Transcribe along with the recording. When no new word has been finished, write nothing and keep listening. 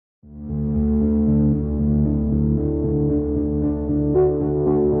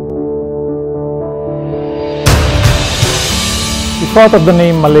thought of the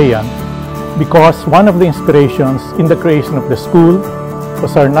name Malayan because one of the inspirations in the creation of the school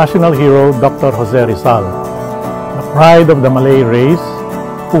was our national hero, Dr. Jose Rizal, the pride of the Malay race,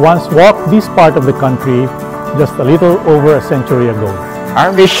 who once walked this part of the country just a little over a century ago.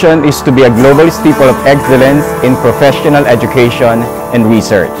 Our mission is to be a global steeple of excellence in professional education and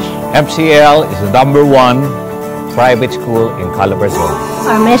research. MCL is the #1 private school in Calabarzon.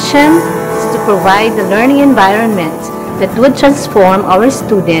 Our mission is to provide the learning environment that would transform our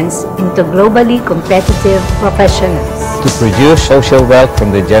students into globally competitive professionals. To produce social wealth from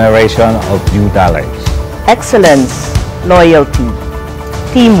the generation of new talents. Excellence, loyalty,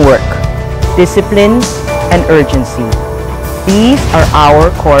 teamwork, discipline, and urgency. These are our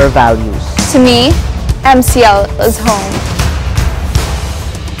core values. To me, MCL is home.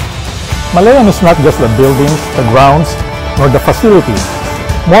 Malayan is not just the buildings, the grounds, nor the facilities.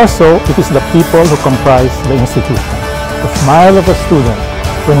 More so, it is the people who comprise the institution. The smile of a student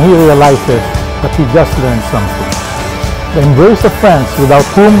when he realizes that he just learned something. The embrace of friends without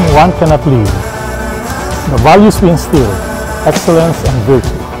whom one cannot live. The values we instill, excellence and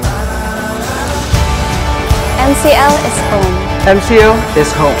virtue. MCL is home. MCL is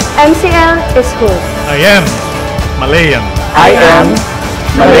home. MCL is home. I am Malayan. I am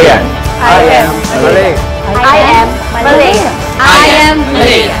Malayan. I am Malayan. I am Malayan. I am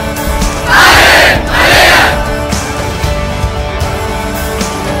Malayan.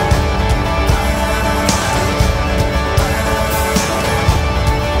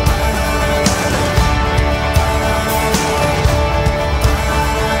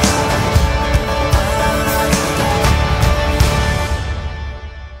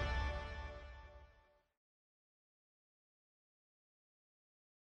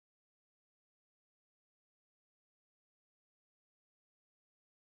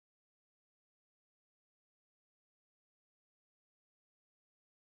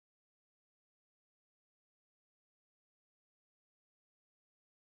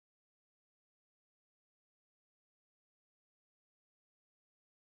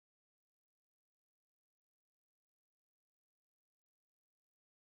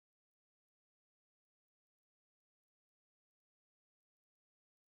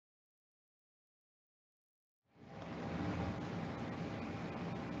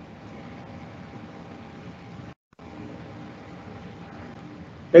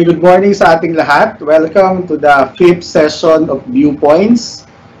 Okay, good morning sa ating lahat. Welcome to the 5th session of Viewpoints.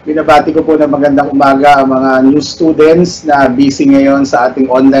 Binabati ko po na magandang umaga ang mga new students na busy ngayon sa ating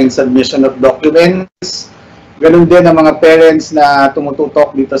online submission of documents. Ganun din ang mga parents na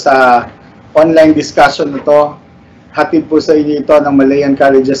tumututok dito sa online discussion na to. Hatid po sa inyo ito ng Malayan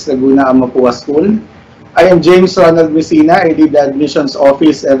Colleges Laguna ang Mapua School. I am James Ronald Messina, I lead the Admissions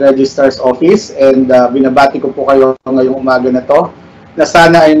Office and Registrar's Office, and binabati ko po kayo ngayong umaga na to na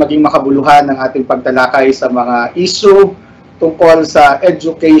sana ay maging makabuluhan ng ating pagtalakay sa mga issue tungkol sa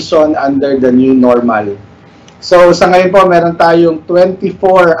education under the new normal. So sa ngayon po, meron tayong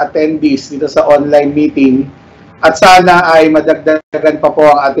 24 attendees dito sa online meeting at sana ay madagdagan pa po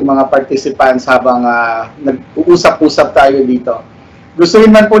ang ating mga participants habang nag-uusap-usap tayo dito.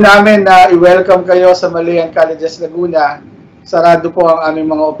 Gustuin man po namin na i-welcome kayo sa Malayan Colleges Laguna. Sarado po ang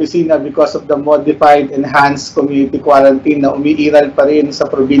aming mga opisina because of the modified enhanced community quarantine na umiiral pa rin sa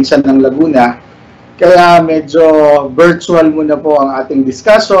probinsya ng Laguna. Kaya medyo virtual muna po ang ating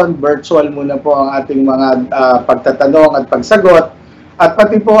discussion, virtual muna po ang ating mga pagtatanong at pagsagot, at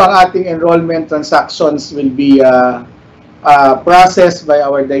pati po ang ating enrollment transactions will be processed by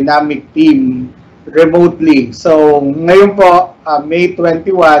our dynamic team remotely. So ngayon po, May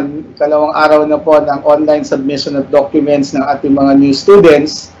 21, kalawang araw na po ng online submission of documents ng ating mga new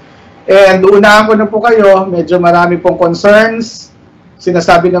students. And unahan ko na po kayo, medyo marami pong concerns.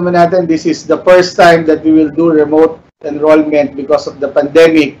 Sinasabi naman natin, this is the first time that we will do remote enrollment because of the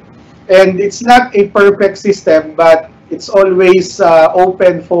pandemic. And it's not a perfect system, but it's always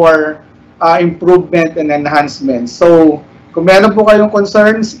open for improvement and enhancement. So kung meron po kayong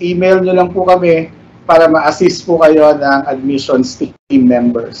concerns, email nyo lang po kami para ma-assist po kayo ng admissions team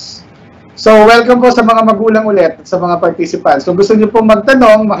members. So, welcome po sa mga magulang ulit at sa mga participants. Kung gusto nyo po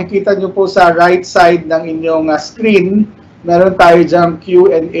magtanong, makikita nyo po sa right side ng inyong screen, meron tayo dyan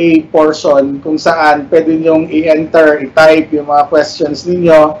Q&A portion kung saan pwede nyo i-enter, i-type yung mga questions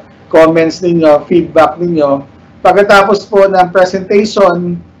ninyo, comments ninyo, feedback ninyo. Pagkatapos po ng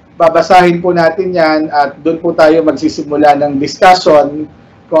presentation, babasahin po natin yan at doon po tayo magsisimula ng discussion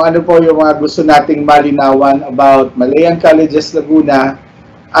kung ano po yung mga gusto nating malinawan about Malayan Colleges Laguna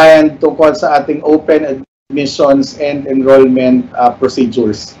and tungkol sa ating open admissions and enrollment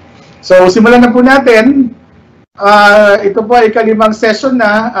procedures. So, simulan na po natin. Ito po ay ikalimang session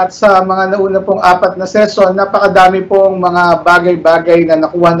na at sa mga nauna pong 4 na session, napakadami pong mga bagay-bagay na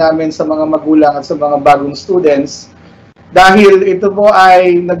nakuha namin sa mga magulang at sa mga bagong students. Dahil ito po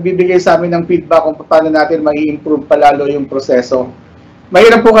ay nagbibigay sa amin ng feedback kung paano natin mai-improve palalo yung proseso.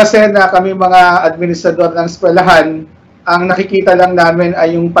 Mahirap po kasi na kami mga administrador ng eskwelahan, ang nakikita lang namin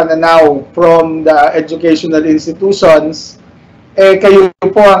ay yung pananaw from the educational institutions. Kayo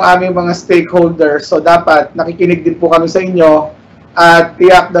po ang aming mga stakeholders, so dapat nakikinig din po kami sa inyo at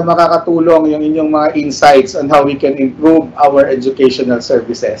tiyak na makakatulong yung inyong mga insights on how we can improve our educational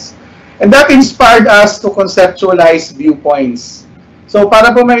services. And that inspired us to conceptualize Viewpoints. So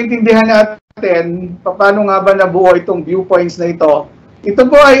para po maintindihan natin paano nga ba nabuo itong Viewpoints na ito, ito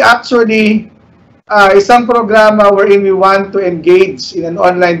po ay actually isang programa wherein we want to engage in an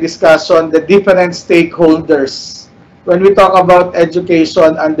online discussion the different stakeholders when we talk about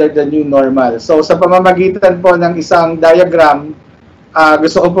education under the new normal. So sa pamamagitan po ng isang diagram,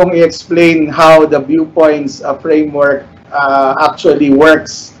 gusto ko pong i-explain how the Viewpoints framework actually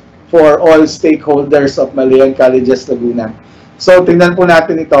works for all stakeholders of Malayan Colleges Laguna. So tingnan po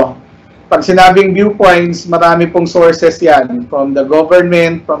natin ito. Pag sinabing Viewpoints, marami pong sources yan, from the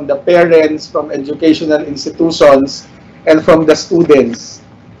government, from the parents, from educational institutions, and from the students.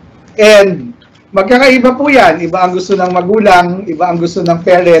 And magkakaiba po yan. Iba ang gusto ng magulang, iba ang gusto ng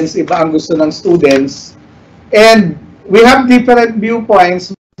parents, iba ang gusto ng students. And we have different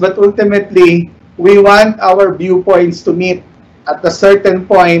viewpoints, but ultimately, we want our viewpoints to meet at a certain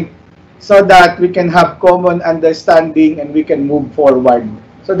point so that we can have common understanding and we can move forward.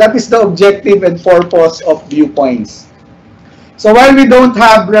 So that is the objective and purpose of Viewpoints. So while we don't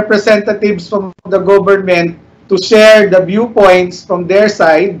have representatives from the government to share the viewpoints from their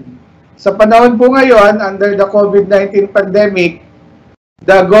side, sa panahon po ngayon, under the COVID-19 pandemic,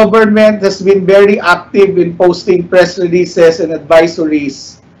 the government has been very active in posting press releases and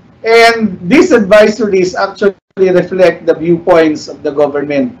advisories. And these advisories actually reflect the viewpoints of the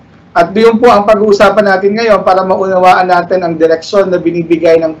government. At yun po ang pag-uusapan natin ngayon para maunawaan natin ang direksyon na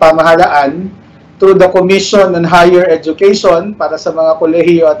binibigay ng pamahalaan through the Commission on Higher Education para sa mga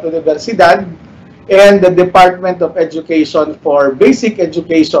kolehiyo at universidad, and the Department of Education for Basic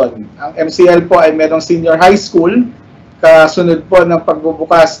Education. Ang MCL po ay merong senior high school, kasunod po ng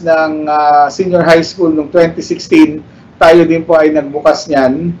pagbubukas ng senior high school noong 2016, tayo din po ay nagbukas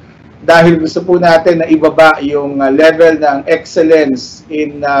niyan dahil gusto po natin na ibaba yung level ng excellence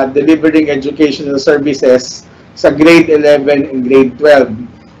in delivering educational services sa grade 11 and grade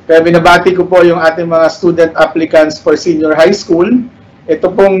 12. Kaya binabati ko po yung ating mga student applicants for senior high school.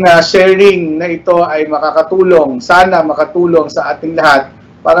 Ito pong sharing na ito ay makakatulong, sana makatulong sa ating lahat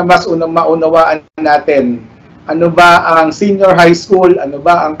para mas maunawaan natin ano ba ang senior high school, ano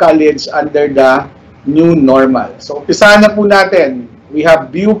ba ang college under the new normal. So umpisahan na po natin. We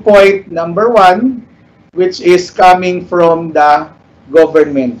have viewpoint number 1, which is coming from the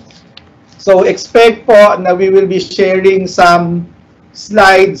government. So expect po na we will be sharing some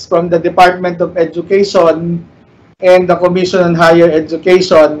slides from the Department of Education and the Commission on Higher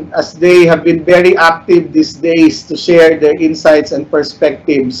Education, as they have been very active these days to share their insights and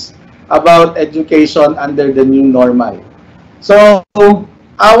perspectives about education under the new normal. So,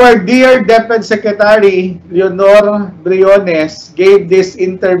 our dear Deputy Secretary, Leonor Briones, gave this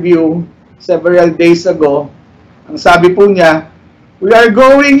interview several days ago. Ang sabi po niya, we are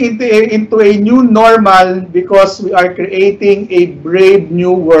going into a new normal because we are creating a brave new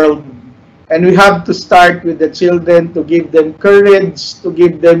world. And we have to start with the children to give them courage, to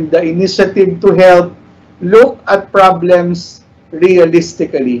give them the initiative to help look at problems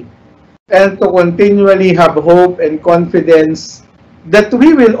realistically, and to continually have hope and confidence that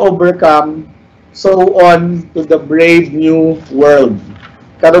we will overcome, so on to the brave new world.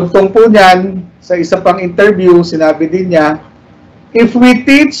 Karugtong po niyan, sa isa pang interview, sinabi din niya, if we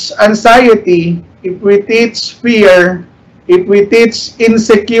teach anxiety, if we teach fear, if we teach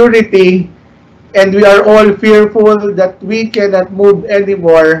insecurity, and we are all fearful that we cannot move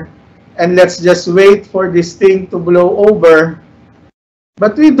anymore, and let's just wait for this thing to blow over.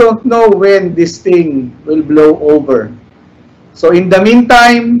 But we don't know when this thing will blow over. So in the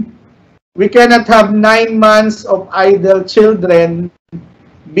meantime, we cannot have 9 months of idle children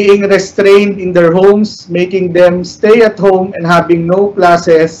being restrained in their homes, making them stay at home and having no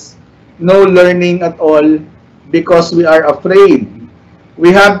classes, no learning at all, because we are afraid. We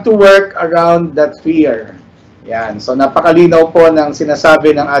have to work around that fear. Yan. So napakalinaw po ng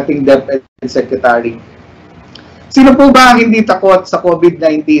sinasabi ng ating Deputy Secretary. Sino po ba ang hindi takot sa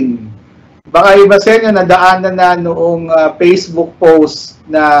COVID-19? Baka iba sa inyo nadaanan na noong Facebook post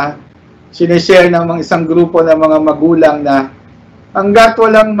na sinishare ng mga isang grupo ng mga magulang na hanggat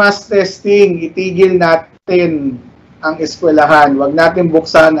walang mass testing, itigil natin ang eskwelahan. Huwag natin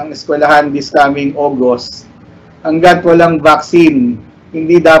buksan ang eskwelahan this coming August. Hanggat walang vaccine,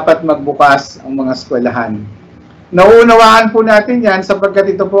 hindi dapat magbukas ang mga eskwelahan. Nauunawaan po natin yan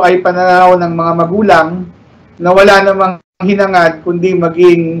sapagkat ito po ay pananaw ng mga magulang na wala namang hinangad kundi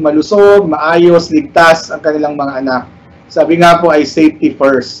maging malusog, maayos, ligtas ang kanilang mga anak. Sabi nga po ay safety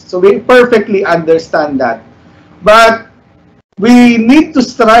first. So we perfectly understand that. But we need to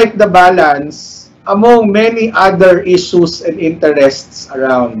strike the balance among many other issues and interests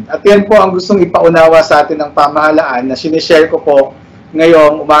around. At yan po ang gustong ipaunawa sa atin ng pamahalaan na sinishare ko po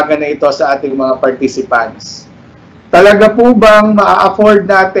ngayong umaga na ito sa ating mga participants. Talaga po bang maa-afford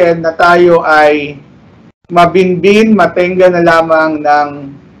natin na tayo ay mabinbin, matenga na lamang ng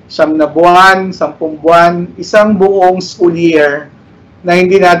 9 na buwan, 10 buwan, isang buong school year na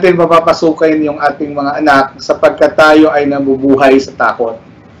hindi natin mapapasukin yung ating mga anak sapagkat tayo ay nabubuhay sa takot.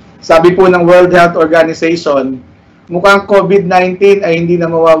 Sabi po ng World Health Organization, mukhang COVID-19 ay hindi na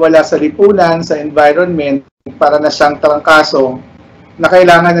mawawala sa lipunan, sa environment, para na siyang trangkaso na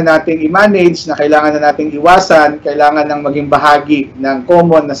kailangan na nating i-manage, na kailangan na nating iwasan, kailangan nang maging bahagi ng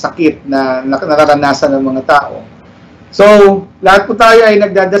common na sakit na nararanasan ng mga tao. So, lahat po tayo ay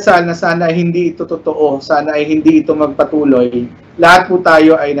nagdadasal na sana ay hindi ito totoo, sana ay hindi ito magpatuloy. Lahat po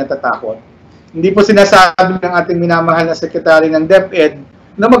tayo ay natatakot. Hindi po sinasabi ng ating minamahal na sekretary ng DepEd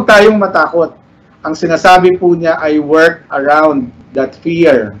na magtayong matakot. Ang sinasabi po niya ay work around that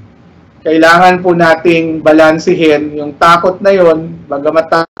fear. Kailangan po nating balansihin yung takot na yon,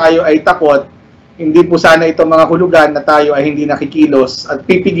 bagamat tayo ay takot, hindi po sana ito mga hulugan na tayo ay hindi nakikilos at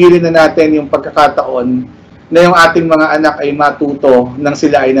pipigilin na natin yung pagkakataon na yung ating mga anak ay matuto nang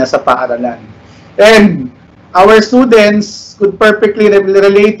sila ay nasa paaralan. And our students could perfectly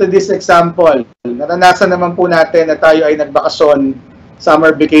relate to this example. Naranasan naman po natin na tayo ay nagbakasyon,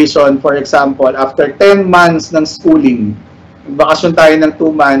 summer vacation for example, after 10 months ng schooling. Nagbakasyon tayo ng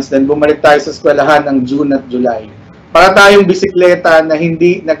 2 months, then bumalik tayo sa eskwelahan ng June at July. Para tayong bisikleta na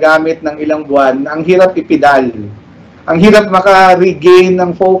hindi nagamit ng ilang buwan, ang hirap ipidal. Ang hirap maka-regain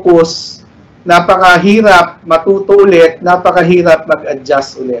ng focus, napakahirap matuto ulit, napakahirap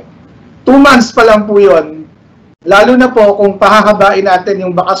mag-adjust ulit. 2 months pa lang po yun. Lalo na po kung pahahabain natin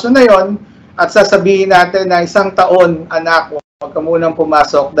yung bakasyon na yon at sasabihin natin na 1 taon, anak, huwag ka munang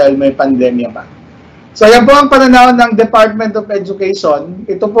pumasok dahil may pandemya pa. So yan po ang pananaw ng Department of Education.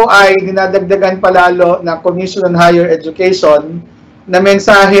 Ito po ay dinadagdagan palalo ng Commission on Higher Education na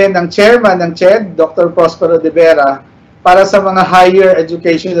mensahe ng Chairman ng CHED, Dr. Prospero de Vera, para sa mga higher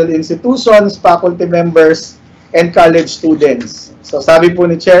educational institutions, faculty members, and college students. So sabi po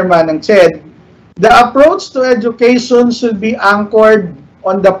ni Chairman ng CHED, the approach to education should be anchored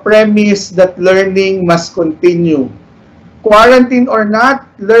on the premise that learning must continue. Quarantine or not,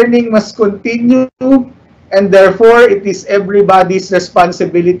 learning must continue, and therefore it is everybody's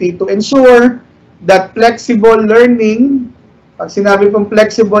responsibility to ensure that flexible learning, pag sinabi pong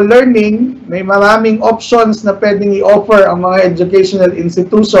flexible learning, may maraming options na pwedeng i-offer ang mga educational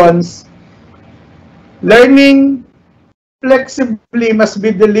institutions. Learning flexibly must be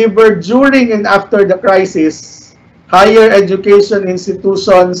delivered during and after the crisis. Higher education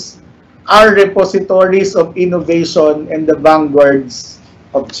institutions are repositories of innovation and the vanguards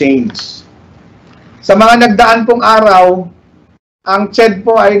of change. Sa mga nagdaan pong araw, ang CHED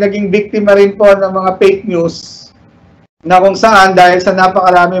po ay naging biktima rin po ng mga fake news na kung saan dahil sa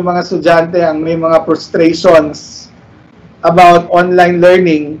napakarami mga estudyante ang may mga frustrations about online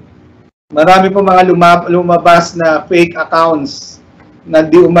learning, marami po mga lumabas na fake accounts na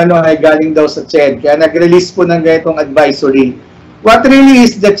di umano ay galing daw sa CHED. Kaya nag-release po ng ganitong advisory. What really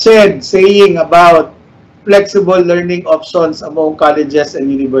is the CHED saying about flexible learning options among colleges and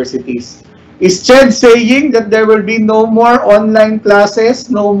universities? Is CHED saying that there will be no more online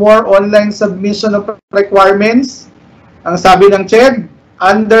classes, no more online submission of requirements? Ang sabi ng CHED,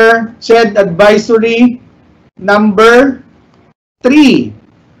 under CHED Advisory number 3,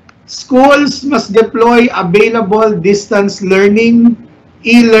 schools must deploy available distance learning,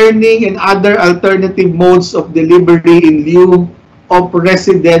 e-learning, and other alternative modes of delivery in lieu of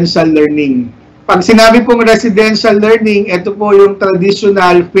residential learning. Pag sinabi pong residential learning, ito po yung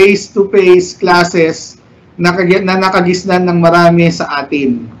traditional face-to-face classes na nakagisnan ng marami sa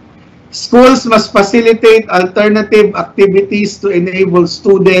atin. Schools must facilitate alternative activities to enable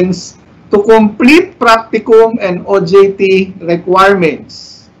students to complete practicum and OJT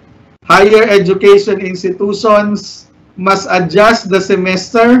requirements. Higher education institutions must adjust the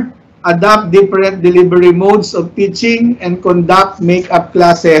semester, adopt different delivery modes of teaching, and conduct make-up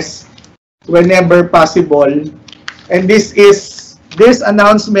classes whenever possible. And these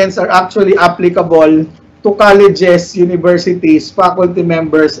announcements are actually applicable to colleges, universities, faculty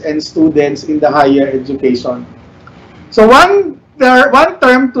members, and students in the higher education. So one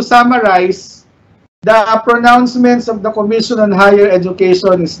term to summarize the pronouncements of the Commission on Higher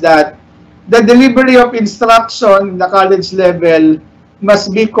Education is that the delivery of instruction in the college level must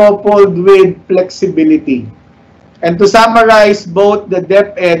be coupled with flexibility. And to summarize both the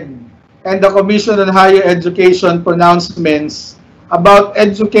DepEd and the Commission on Higher Education pronouncements about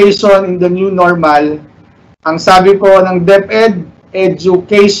education in the new normal, ang sabi po ng DepEd,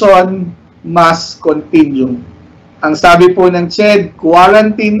 education must continue. Ang sabi po ng CHED,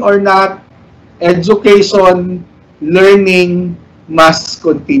 quarantine or not, education, learning must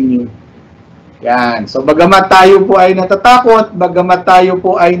continue. Yan. So, bagamat tayo po ay natatakot, bagamat tayo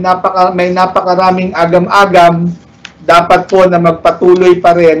po ay may napakaraming agam-agam, dapat po na magpatuloy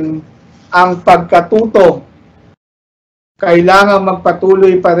pa rin ang pagkatuto. Kailangan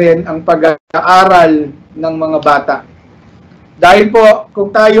magpatuloy pa rin ang pag-aaral ng mga bata. Dahil po, kung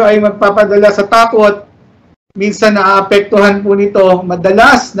tayo ay magpapadala sa takot, minsan naaapektuhan po nito,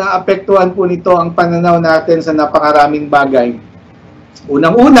 madalas naaapektuhan po nito ang pananaw natin sa napakaraming bagay.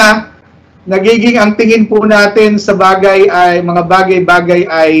 Unang-una, nagiging ang tingin po natin sa bagay ay, mga bagay-bagay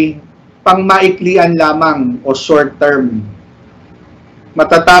ay pangmaiklian lamang o short term.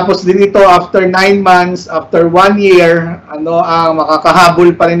 Matatapos din ito after 9 months, after 1 year,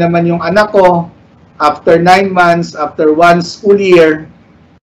 makakahabol pa rin naman yung anak ko, after 9 months, after 1 school year.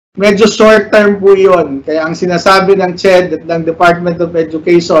 Medyo short term po yun. Kaya ang sinasabi ng CHED at ng Department of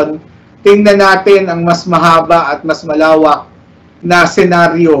Education, tingnan natin ang mas mahaba at mas malawak na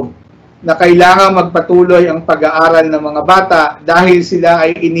senaryo na kailangan magpatuloy ang pag-aaral ng mga bata dahil sila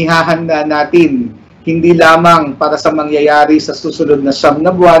ay inihahanda natin, hindi lamang para sa mangyayari sa susunod na 9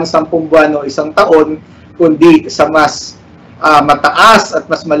 buwan, 10 buwan o 1 taon, kundi sa mas mataas at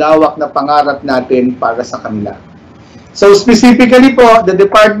mas malawak na pangarap natin para sa kanila. So specifically po, the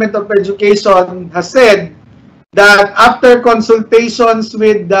Department of Education has said that after consultations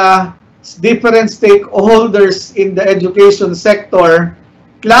with the different stakeholders in the education sector,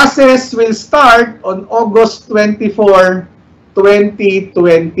 classes will start on August 24,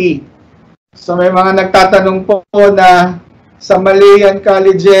 2020. So may mga nagtatanong po na sa Malayan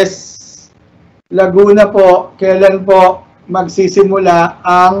Colleges Laguna po, kailan po magsisimula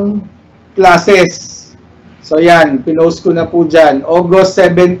ang classes? So yan, pinost ko na po dyan. August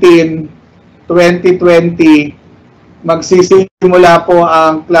 17, 2020, magsisimula po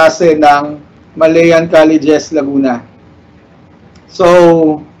ang klase ng Malayan Colleges Laguna. So,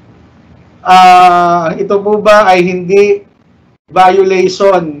 ito po ba ay hindi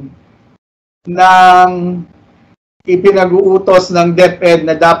violation ng ipinag-uutos ng DepEd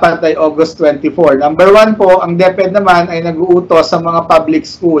na dapat ay August 24. Number 1 po, ang DepEd naman ay nag-uutos sa mga public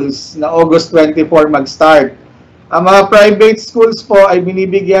schools na August 24 mag-start. Ang mga private schools po ay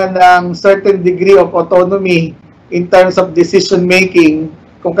binibigyan ng certain degree of autonomy in terms of decision making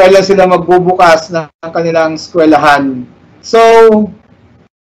kung kailan sila magbubukas ng kanilang eskwelahan. So,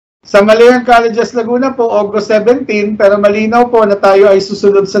 sa Malayan Colleges Laguna po, August 17, pero malinaw po na tayo ay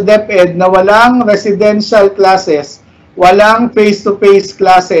susunod sa DepEd na walang residential classes, walang face-to-face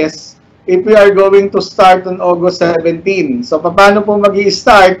classes if we are going to start on August 17. So, paano po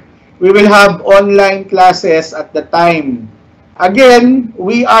mag-i-start? We will have online classes at the time. Again,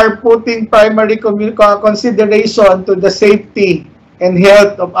 we are putting primary consideration to the safety and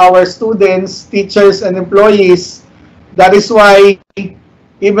health of our students, teachers, and employees. That is why,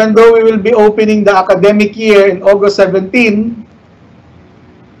 even though we will be opening the academic year in August 17,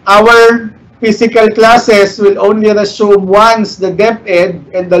 our physical classes will only resume once the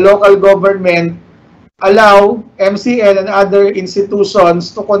DepEd and the local government allow MCL and other institutions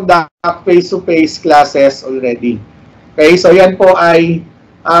to conduct face-to-face classes already. Okay, so yan po ay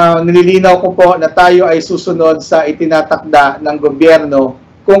nililinaw ko po na tayo ay susunod sa itinatakda ng gobyerno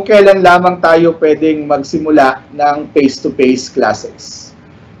kung kailan lamang tayo pwedeng magsimula ng face-to-face classes.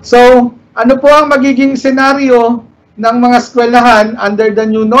 So, ano po ang magiging senaryo ng mga eskwelahan under the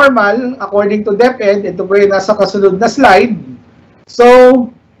new normal according to DepEd? Ito po yung nasa kasunod na slide. So,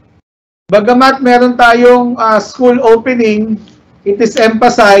 bagamat meron tayong school opening, it is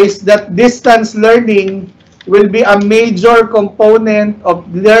emphasized that distance learning will be a major component of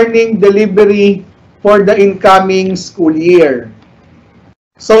learning delivery for the incoming school year.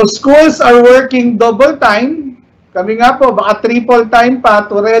 So, schools are working double time. Kami nga po, baka triple time pa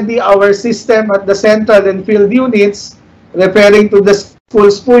to ready our system at the central and field units, referring to the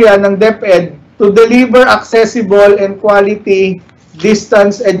schools po yan ng DepEd, to deliver accessible and quality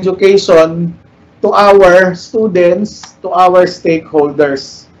distance education to our students, to our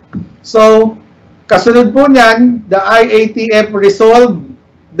stakeholders. So, kasunod po niyan, the IATF resolved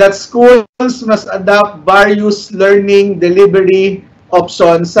that schools must adopt various learning delivery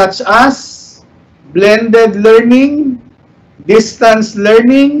options such as blended learning, distance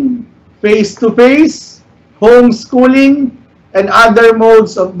learning, face-to-face, homeschooling, and other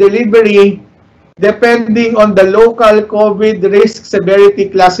modes of delivery depending on the local COVID risk severity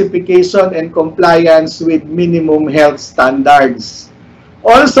classification and compliance with minimum health standards.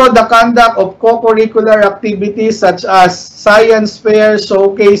 Also, the conduct of co-curricular activities such as science fairs,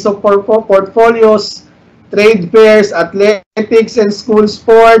 showcase of portfolios, trade fairs, athletics and school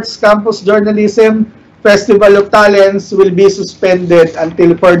sports, campus journalism, festival of talents will be suspended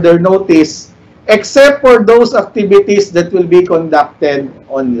until further notice, except for those activities that will be conducted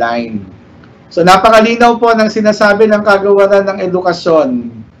online. So napakalinaw po ng sinasabi ng kagawaran ng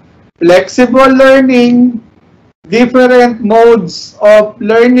edukasyon. Flexible learning, different modes of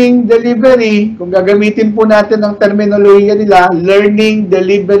learning delivery, kung gagamitin po natin ang terminolohiya nila, learning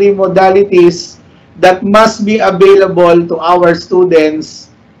delivery modalities that must be available to our students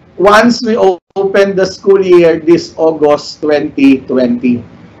once we open the school year this August 2020.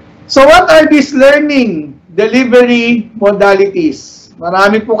 So what are these learning delivery modalities?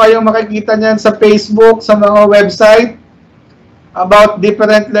 Marami po kayong makikita niyan sa Facebook, sa mga website about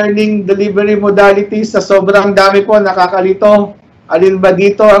different learning delivery modalities. Sa sobrang dami po, nakakalito. Alin ba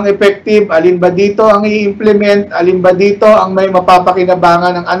dito ang effective? Alin ba dito ang i-implement? Alin ba dito ang may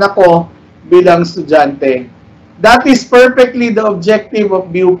mapapakinabangan ng anak ko bilang estudyante? That is perfectly the objective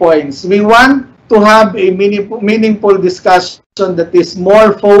of Viewpoints. We want to have a meaningful discussion that is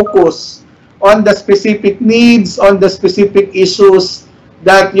more focused on the specific needs, on the specific issues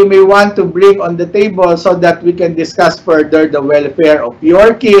that you may want to bring on the table so that we can discuss further the welfare of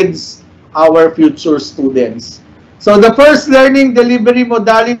your kids, our future students. So the first learning delivery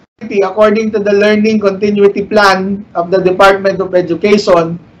modality, according to the Learning Continuity Plan of the Department of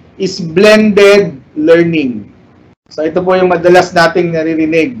Education, is blended learning. So ito po yung madalas nating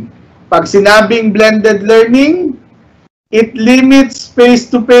naririnig. Pag sinabing blended learning, it limits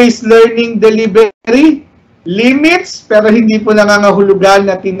face-to-face learning delivery. Limits, pero hindi po nangangahulugan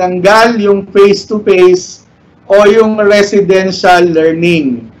na tinanggal yung face-to-face o yung residential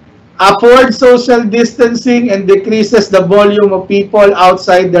learning. Affords social distancing and decreases the volume of people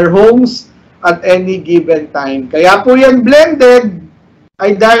outside their homes at any given time. Kaya po yan blended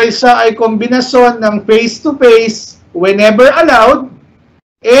ay dahil siya ay kombinasyon ng face-to-face whenever allowed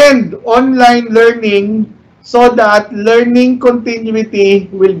and online learning so that learning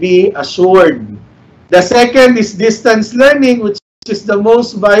continuity will be assured. The second is distance learning, which is the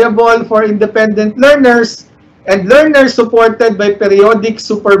most viable for independent learners and learners supported by periodic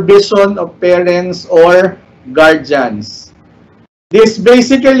supervision of parents or guardians. This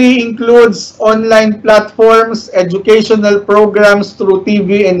basically includes online platforms, educational programs through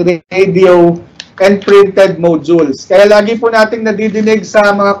TV and radio, and printed modules. Kaya lagi po nating nadidinig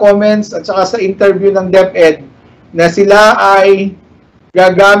sa mga comments at saka sa interview ng DepEd na sila ay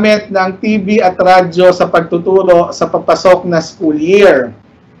gagamit ng TV at radyo sa pagtuturo sa papasok na school year.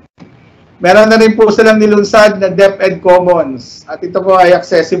 Meron na rin po silang nilunsad na DepEd Commons at ito po ay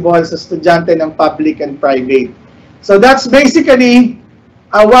accessible sa estudyante ng public and private. So that's basically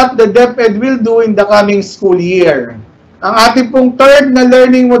what the DepEd will do in the coming school year. Ang ating pong third na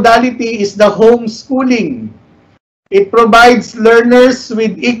learning modality is the homeschooling. It provides learners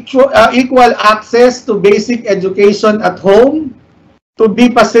with equal access to basic education at home, to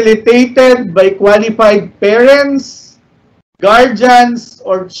be facilitated by qualified parents, guardians,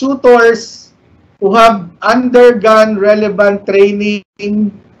 or tutors who have undergone relevant training.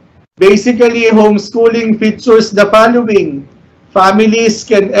 Basically, homeschooling features the following. Families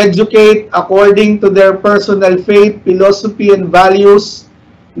can educate according to their personal faith, philosophy, and values.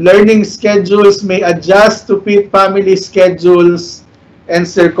 Learning schedules may adjust to fit family schedules and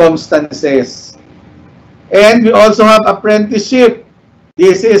circumstances. And we also have apprenticeship.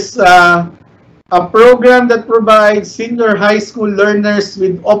 This is a program that provides senior high school learners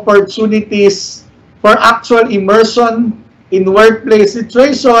with opportunities for actual immersion in workplace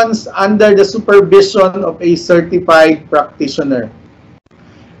situations under the supervision of a certified practitioner.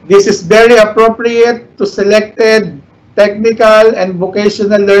 This is very appropriate to selected technical and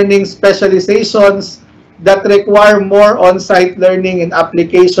vocational learning specializations that require more on-site learning and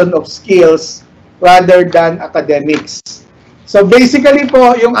application of skills rather than academics. So basically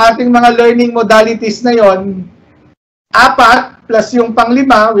po, yung ating mga learning modalities na yon, 4 plus yung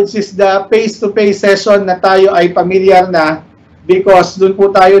pang-5, which is the face-to-face session na tayo ay pamilyar na, because doon po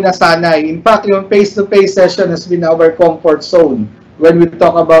tayo nasanay. In fact, yung face-to-face session has been our comfort zone when we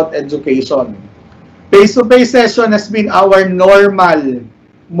talk about education. Face-to-face session has been our normal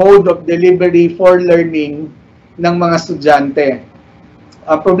mode of delivery for learning ng mga estudyante.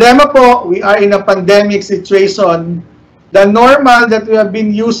 Ang problema po, we are in a pandemic situation. The normal that we have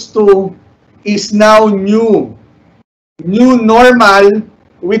been used to is now new. New normal,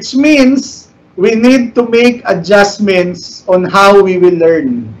 which means we need to make adjustments on how we will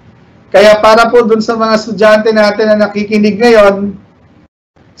learn. Kaya para po dun sa mga estudyante natin na nakikinig ngayon,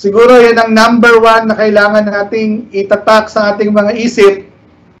 siguro yan ang number one na kailangan nating itatak sa ating mga isip.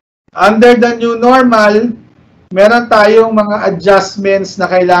 Under the new normal, meron tayong mga adjustments na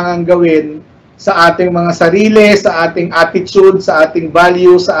kailangan gawin sa ating mga sarili, sa ating attitude, sa ating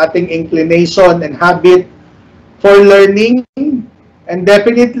value, sa ating inclination and habit for learning. And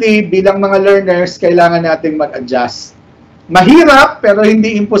definitely, bilang mga learners, kailangan nating mag-adjust. Mahirap, pero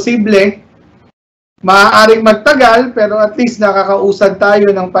hindi imposible. Maaaring magtagal, pero at least nakakausad tayo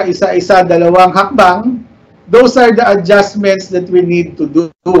ng paisa-isa, dalawang hakbang. Those are the adjustments that we need to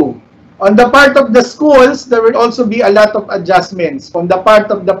do. On the part of the schools, there will also be a lot of adjustments. From the part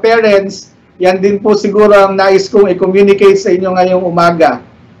of the parents, yan din po siguro ang nais kong i-communicate sa inyo ngayong umaga.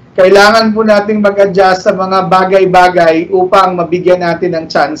 Kailangan po nating mag-adjust sa mga bagay-bagay upang mabigyan natin ng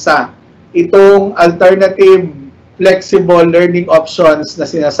tsansa itong alternative, flexible learning options na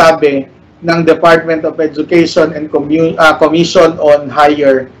sinasabi ng Department of Education and Commission on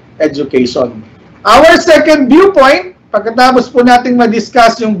Higher Education. Our second viewpoint, pagkatapos po nating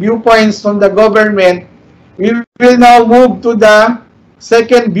ma-discuss yung viewpoints from the government, we will now move to the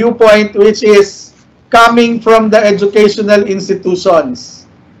second viewpoint, which is coming from the educational institutions.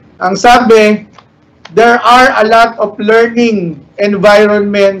 Ang sabi, there are a lot of learning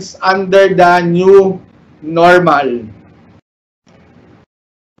environments under the new normal.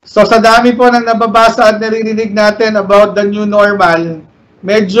 So sa dami po ng nababasa at naririnig natin about the new normal,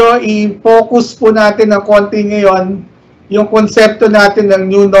 medyo i-focus po natin ng konti ngayon yung konsepto natin ng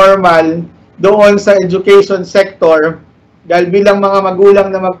new normal doon sa education sector. Dahil bilang mga magulang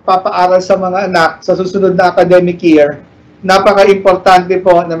na magpapaaral sa mga anak sa susunod na academic year, napaka-importante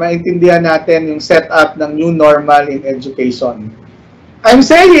po na maintindihan natin yung setup ng new normal in education. I'm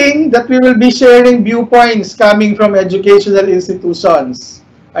saying that we will be sharing viewpoints coming from educational institutions.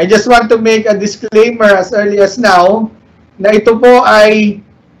 I just want to make a disclaimer as early as now na ito po ay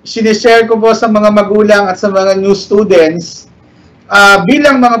sinishare ko po sa mga magulang at sa mga new students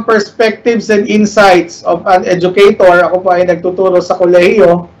bilang mga perspectives and insights of an educator. Ako po ay nagtuturo sa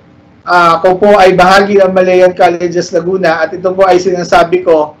kolehiyo. Ako po ay bahagi ng Malayan Colleges Laguna at ito po ay sinasabi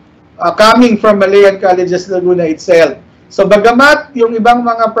ko coming from Malayan Colleges Laguna itself. So bagamat yung ibang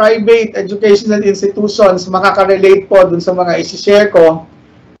mga private educational institutions makaka-relate po dun sa mga isi-share ko,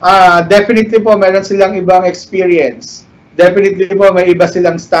 definitely po meron silang ibang experience. Definitely po may iba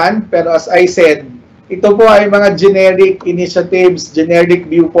silang stand, pero as I said, ito po ay mga generic initiatives,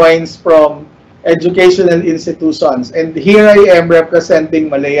 generic viewpoints from educational institutions. And here I am representing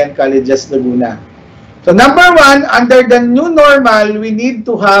Malayan Colleges Laguna. So number one, under the new normal, we need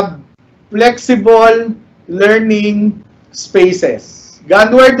to have flexible learning spaces.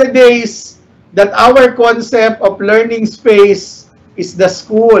 Gone were the days that our concept of learning space is the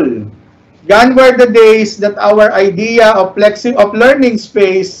school. Gone were the days that our idea of learning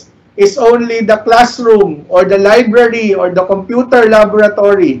space is only the classroom or the library or the computer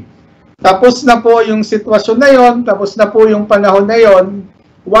laboratory. Tapos na po yung sitwasyon na yon, tapos na po yung panahon na yon.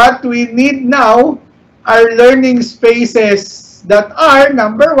 What we need now are learning spaces that are,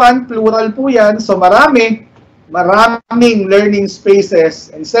 number one, plural po yan, so maraming learning spaces.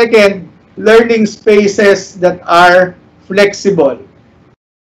 And second, learning spaces that are flexible.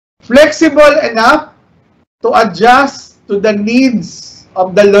 Flexible enough to adjust to the needs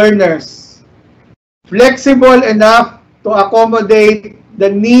of the learners. Flexible enough to accommodate the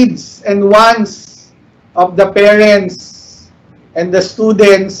needs and wants of the parents and the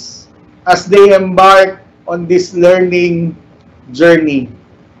students as they embark on this learning journey.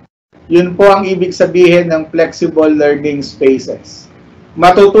 Yun po ang ibig sabihin ng flexible learning spaces.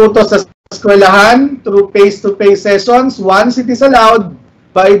 Matututo sa eskwelahan through face-to-face sessions once it is allowed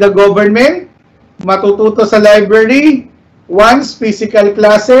by the government. Matututo sa library once physical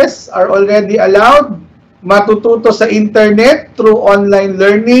classes are already allowed. Matututo sa internet through online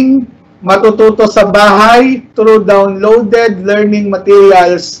learning. Matututo sa bahay through downloaded learning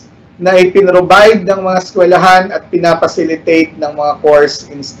materials na ipinrovide ng mga eskwelahan at pinapacilitate ng mga course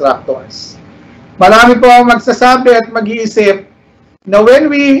instructors. Marami po ang magsasabi at mag-iisip na when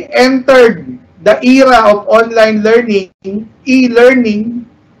we entered the era of online learning, e-learning,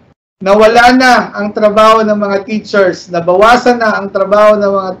 nawala na ang trabaho ng mga teachers, nabawasan na ang trabaho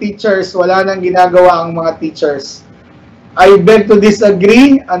ng mga teachers, wala nang ginagawa ang mga teachers. I beg to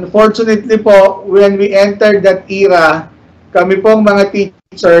disagree. Unfortunately po, when we entered that era, kami pong mga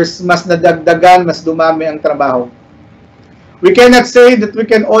teachers, mas nadagdagan, mas dumami ang trabaho. We cannot say that we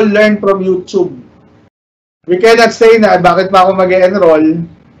can all learn from YouTube. We cannot say na bakit pa ako mag-enroll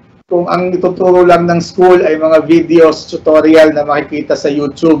kung ang ituturo lang ng school ay mga videos, tutorial na makikita sa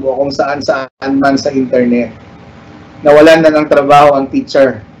YouTube o kung saan-saan man sa internet. Nawalan na ng trabaho ang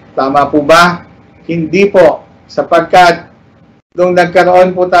teacher. Tama po ba? Hindi po. Sapagkat nung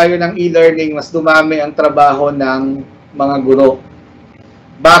nagkaroon po tayo ng e-learning, mas dumami ang trabaho ng mga guro.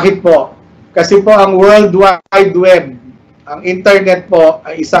 Bakit po? Kasi po ang World Wide Web, ang internet po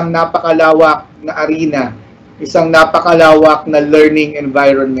ay isang napakalawak na arena, isang napakalawak na learning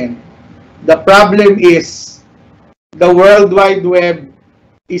environment. The problem is, the World Wide Web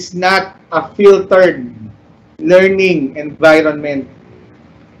is not a filtered learning environment.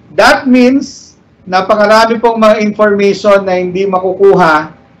 That means, napakarami pong mga information na hindi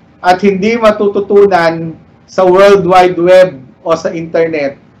makukuha at hindi matututunan sa World Wide Web o sa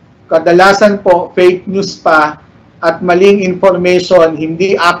internet. Kadalasan po, fake news pa at maling information,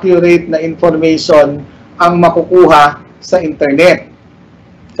 hindi accurate na information ang makukuha sa internet.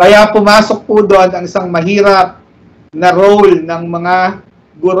 Kaya pumasok po doon ang isang mahirap na role ng mga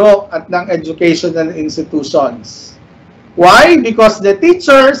guro at ng educational institutions. Why? Because the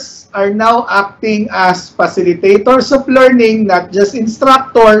teachers are now acting as facilitators of learning, not just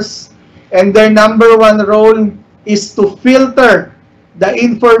instructors, and their number one role is to filter the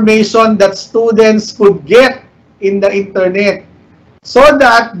information that students could get in the internet so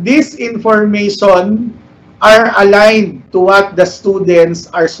that this information are aligned to what the students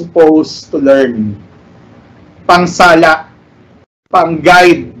are supposed to learn. Pangsala,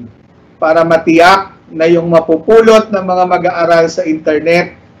 pang-guide, para matiyak na yung mapupulot ng mga mag-aaral sa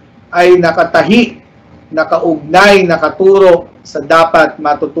internet ay nakatahi, nakaugnay, nakaturo sa dapat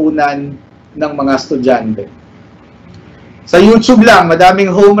matutunan ng mga estudyante. Sa YouTube lang, madaming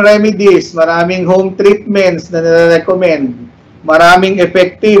home remedies, maraming home treatments na nare-recommend, maraming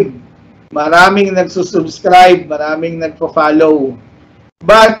effective, maraming nagsusubscribe, maraming nagpo-follow.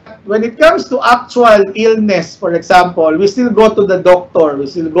 But when it comes to actual illness, for example, we still go to the doctor, we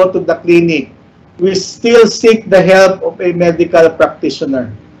still go to the clinic, we still seek the help of a medical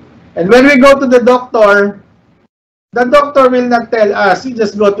practitioner. And when we go to the doctor will not tell us, you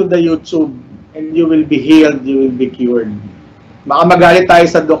just go to the YouTube and you will be healed, you will be cured. Baka magalit tayo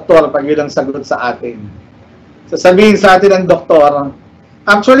sa doktor pag yun ang sagot sa atin. Sasabihin sa atin ng doktor,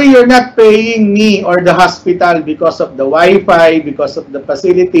 actually, you're not paying me or the hospital because of the Wi-Fi, because of the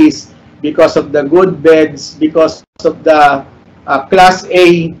facilities, because of the good beds, because of the Class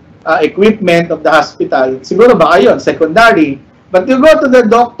A equipment of the hospital. Siguro baka yun, secondary. But you go to the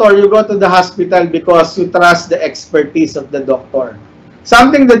doctor, you go to the hospital because you trust the expertise of the doctor.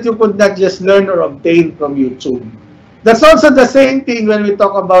 Something that you could not just learn or obtain from YouTube. That's also the same thing when we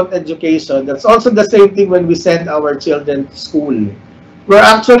talk about education. That's also the same thing when we send our children to school. We're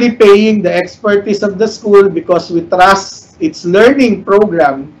actually paying the expertise of the school because we trust its learning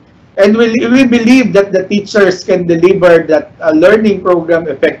program, and we believe that the teachers can deliver that learning program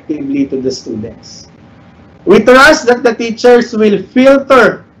effectively to the students. We trust that the teachers will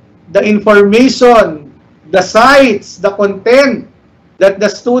filter the information, the sites, the content that the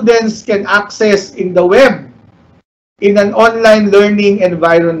students can access in the web in an online learning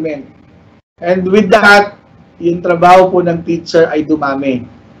environment. And with that, yung trabaho po ng teacher ay dumami.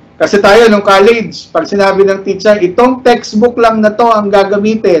 Kasi tayo nung college, pag sinabi ng teacher, itong textbook lang na to ang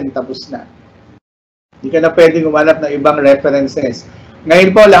gagamitin, tapos na. Hindi ka na pwedeng umanap ng ibang references.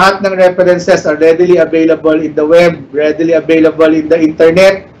 Ngayon po, lahat ng references are readily available in the web, readily available in the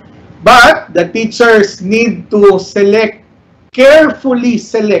internet. But the teachers need to select, carefully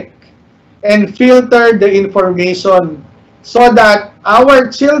select, and filter the information so that our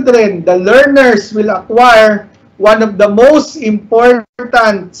children, the learners, will acquire one of the most important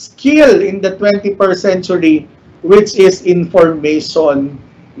skill in the 21st century, which is information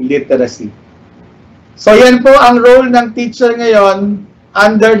literacy. So yan po ang role ng teacher ngayon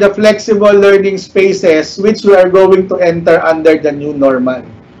under the flexible learning spaces which we are going to enter under the new normal.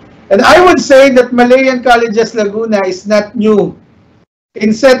 And I would say that Malayan Colleges Laguna is not new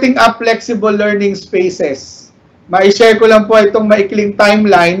in setting up flexible learning spaces. Ma-share ko lang po itong maikling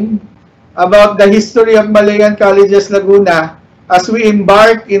timeline about the history of Malayan Colleges Laguna as we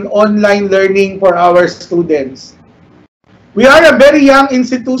embark in online learning for our students. We are a very young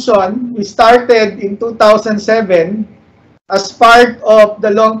institution. We started in 2007 as part of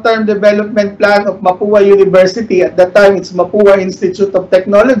the long-term development plan of Mapua University. At that time, it's Mapua Institute of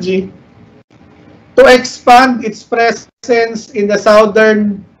Technology, to expand its presence in the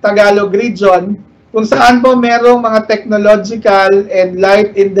southern Tagalog region, kung saan po merong mga technological and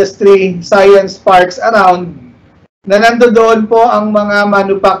light industry science parks around, na nandoon po ang mga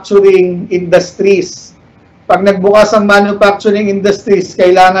manufacturing industries. Pag nagbukas ang manufacturing industries,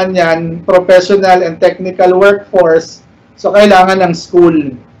 kailangan yan professional and technical workforce, so kailangan ng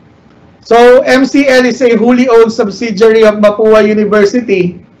school. So MCL is a wholly owned subsidiary of Mapua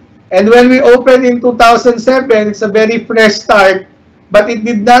University, and when we opened in 2007, it's a very fresh start, but it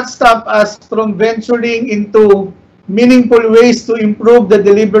did not stop us from venturing into meaningful ways to improve the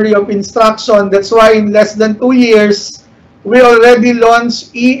delivery of instruction. That's why in less than 2 years, we already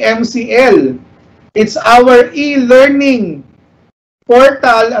launched EMCL. It's our e-learning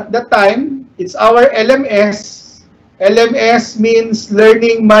portal at the time. It's our LMS. LMS means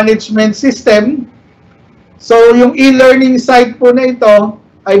Learning Management System. So yung e-learning site po na ito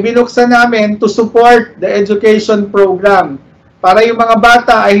ay binuksan namin to support the education program. Para yung mga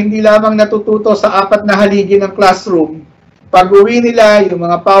bata ay hindi lamang natututo sa 4 na haligi ng classroom. Pag-uwi nila, yung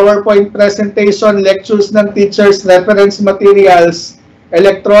mga PowerPoint presentation, lectures ng teachers, reference materials,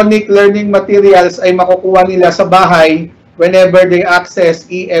 electronic learning materials ay makukuha nila sa bahay whenever they access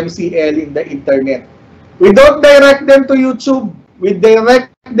EMCL in the internet. We don't direct them to YouTube. We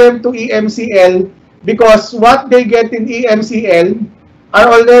direct them to EMCL because what they get in EMCL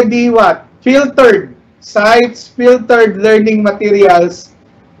are already what? Filtered sites, filtered learning materials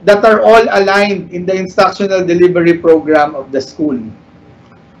that are all aligned in the instructional delivery program of the school.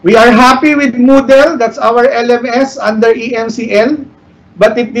 We are happy with Moodle. That's our LMS under EMCL.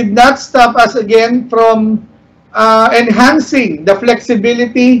 But it did not stop us again from enhancing the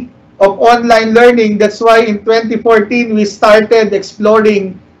flexibility of online learning. That's why in 2014, we started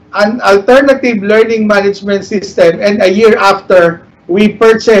exploring an alternative learning management system. And a year after, we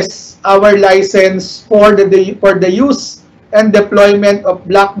purchased our license for the use and deployment of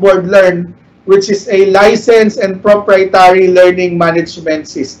Blackboard Learn, which is a licensed and proprietary learning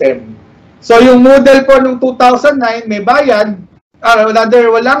management system. So yung Moodle po noong 2009, may bayad.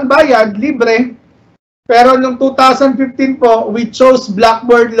 Walang bayad, libre. Pero noong 2015 po, we chose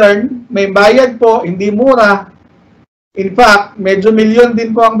Blackboard Learn. May bayad po, hindi mura. In fact, medyo milyon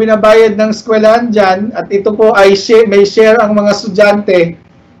din po ang binabayad ng eskwelahan dyan. At ito po ay may share ang mga estudyante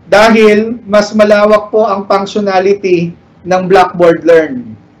dahil mas malawak po ang functionality ng Blackboard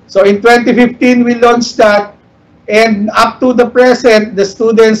Learn. So in 2015, we launched that. And up to the present, the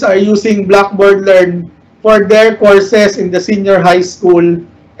students are using Blackboard Learn for their courses in the senior high school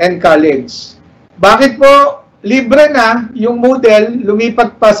and college. Bakit po libre na yung Moodle,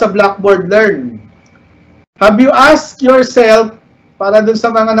 lumipat pa sa Blackboard Learn? Have you asked yourself, para dun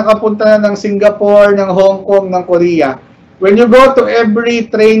sa mga nakapunta na ng Singapore, ng Hong Kong, ng Korea, when you go to every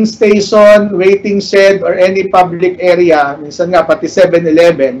train station, waiting shed, or any public area, minsan nga pati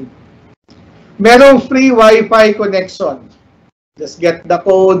 7-Eleven, merong free Wi-Fi connection. Just get the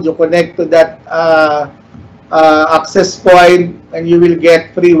code, you connect to that access point, and you will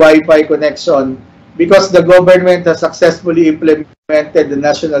get free Wi-Fi connection because the government has successfully implemented the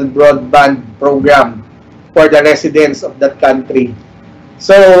National Broadband Program for the residents of that country.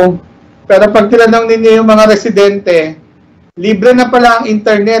 So, pero pag tinanong ninyo yung mga residente, libre na pala ang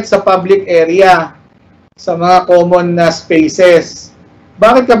internet sa public area, sa mga common na spaces.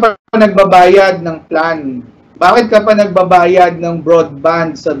 Bakit ka pa nagbabayad ng plan? Bakit ka pa nagbabayad ng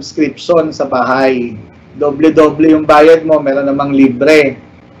broadband subscription sa bahay? Doble-doble yung bayad mo, meron namang libre.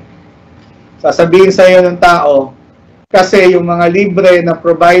 Sasabihin sa iyo ng tao, kasi yung mga libre na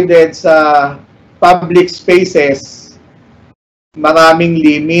provided sa public spaces, maraming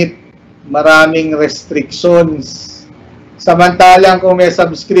limit, maraming restrictions. Samantalang kung may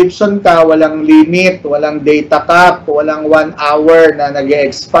subscription ka, walang limit, walang data cap, walang 1 hour na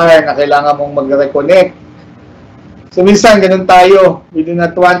nag-expire na kailangan mong mag-reconnect. So minsan ganun tayo, we do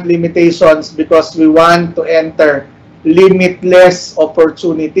not want limitations because we want to enter limitless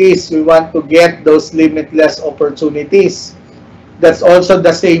opportunities. We want to get those limitless opportunities. That's also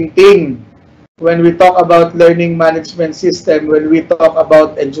the same thing when we talk about learning management system, when we talk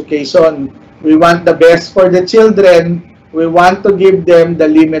about education. We want the best for the children. We want to give them the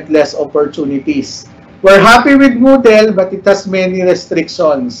limitless opportunities. We're happy with Moodle, but it has many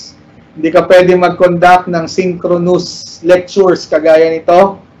restrictions. Hindi ka pwede mag-conduct ng synchronous lectures kagaya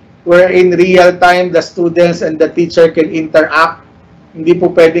nito, where in real time, the students and the teacher can interact. Hindi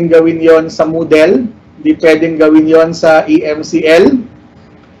po pwedeng gawin yon sa Moodle Hindi pwedeng gawin yon sa EMCL.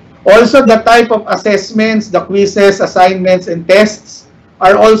 Also, the type of assessments, the quizzes, assignments, and tests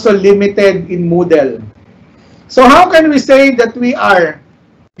are also limited in Moodle. So how can we say that we are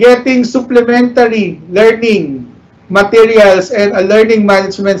getting supplementary learning materials and a learning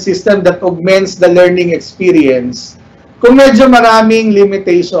management system that augments the learning experience kung medyo maraming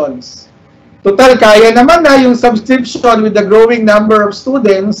limitations? Total, kaya naman na yung subscription with the growing number of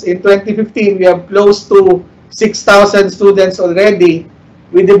students. In 2015, we have close to 6,000 students already.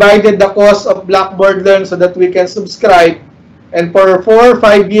 We divided the cost of Blackboard Learn so that we can subscribe. And for 4 or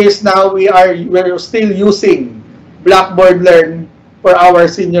 5 years now, we're still using Blackboard Learn for our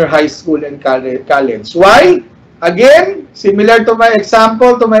senior high school and college. Why? Again, similar to my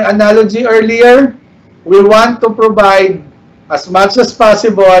example, to my analogy earlier, we want to provide as much as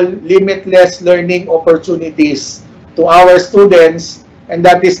possible limitless learning opportunities to our students, and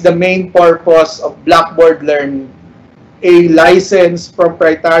that is the main purpose of Blackboard Learn, a licensed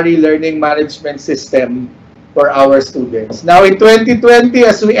proprietary learning management system for our students. Now in 2020,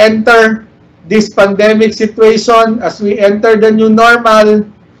 as we enter this pandemic situation, as we enter the new normal,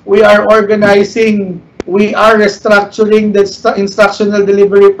 we are restructuring the instructional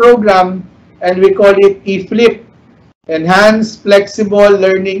delivery program, and we call it eFlip, Enhanced Flexible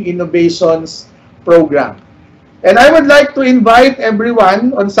Learning Innovations Program. And I would like to invite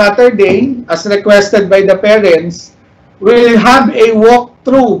everyone on Saturday, as requested by the parents. We'll have a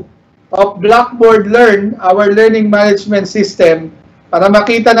walkthrough of Blackboard Learn, our learning management system, para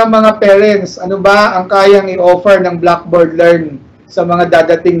makita ng mga parents ano ba ang kayang i-offer ng Blackboard Learn sa mga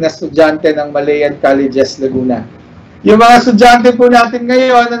dadating na estudyante ng Malayan Colleges Laguna. Yung mga estudyante po natin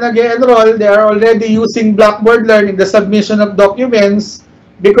ngayon na nag-enroll, they are already using Blackboard Learn in the submission of documents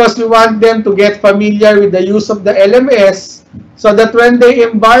because we want them to get familiar with the use of the LMS so that when they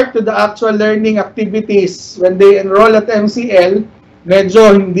embark to the actual learning activities, when they enroll at MCL,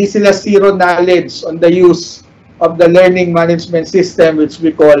 medyo hindi sila zero knowledge on the use of the learning management system which we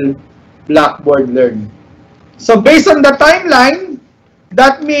call Blackboard Learn. So based on the timeline,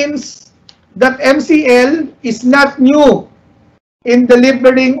 that means that MCL is not new in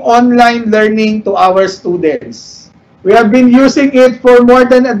delivering online learning to our students. We have been using it for more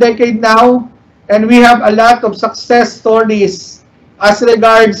than a decade now, and we have a lot of success stories as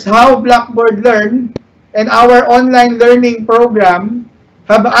regards how Blackboard Learn and our online learning program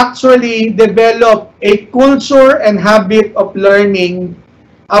have actually developed a culture and habit of learning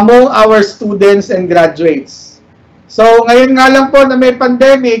among our students and graduates. So ngayon nga lang po na may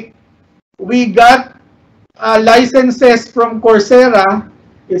pandemic, we got licenses from Coursera.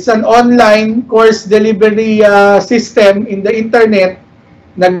 It's an online course delivery system in the internet.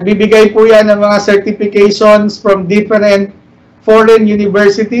 Nagbibigay po yan ng mga certifications from different foreign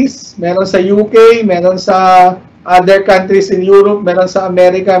universities. Meron sa UK, meron sa other countries in Europe, meron sa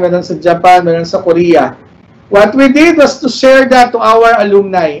America, meron sa Japan, meron sa Korea. What we did was to share that to our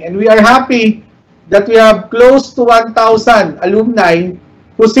alumni. And we are happy that we have close to 1,000 alumni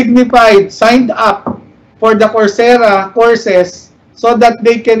who signed up for the Coursera courses so that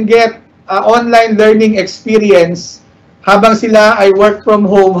they can get online learning experience habang sila ay work from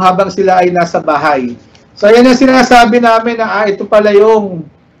home, habang sila ay nasa bahay. So yan ang sinasabi namin na ito pala yung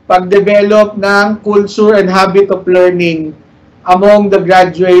pag-develop ng culture and habit of learning among the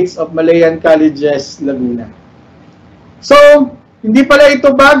graduates of Malayan Colleges Laguna. So, hindi pala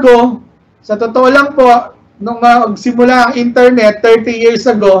ito bago. Sa totoo lang po, nung magsimula ang internet 30 years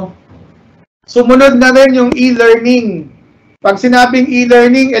ago, sumunod na rin yung e-learning. Pag sinabing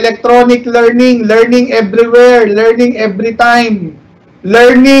e-learning, electronic learning, learning everywhere, learning every time,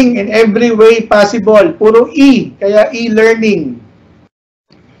 learning in every way possible. Puro E, kaya e-learning.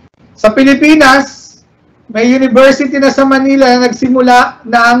 Sa Pilipinas, may university na sa Manila na nagsimula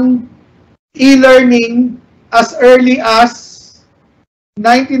ng e-learning as early as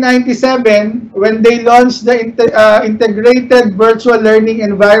 1997 when they launched the integrated virtual learning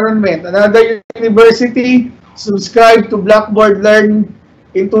environment. Another university subscribed to Blackboard Learn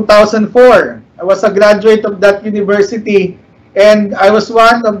in 2004. I was a graduate of that university, and I was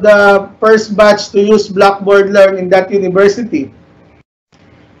one of the first batch to use Blackboard Learn in that university.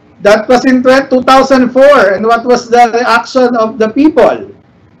 That was in 2004, and what was the reaction of the people?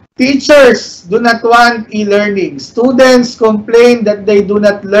 Teachers do not want e-learning. Students complain that they do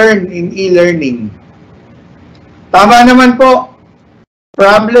not learn in e-learning. Tama naman po.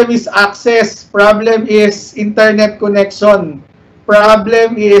 Problem is access. Problem is internet connection.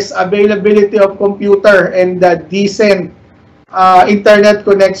 Problem is availability of computer and the decent internet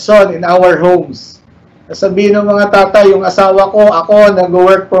connection in our homes. Sabihin ng mga tatay, yung asawa ko, ako,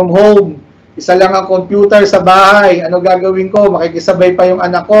 nag-work from home. Isa lang ang computer sa bahay. Ano gagawin ko? Makikisabay pa yung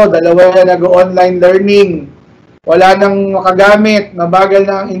anak ko. Dalawa na nag-online learning. Wala nang makagamit. Mabagal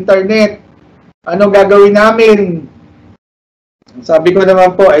na ang internet. Ano gagawin namin? Sabi ko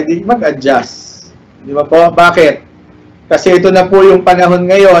naman po, di mag-adjust. Di ba po? Bakit? Kasi ito na po yung panahon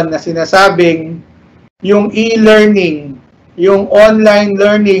ngayon na sinasabing yung e-learning, yung online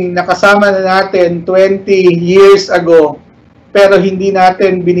learning na kasama na natin 20 years ago, pero hindi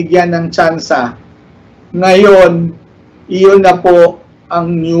natin binigyan ng tsansa. Ngayon, iyon na po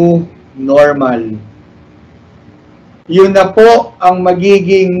ang new normal. Yun na po ang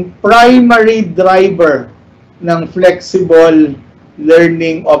magiging primary driver ng flexible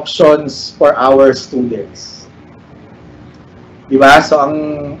learning options for our students. Diba? So,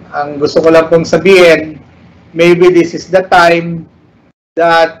 ang gusto ko lang pong sabihin, maybe this is the time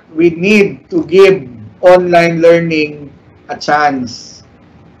that we need to give online learning a chance.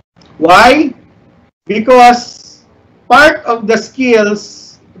 Why? Because part of the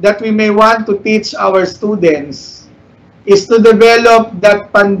skills that we may want to teach our students is to develop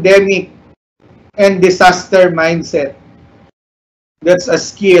that pandemic and disaster mindset. That's a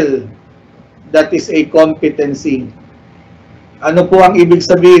skill. That is a competency. Ano po ang ibig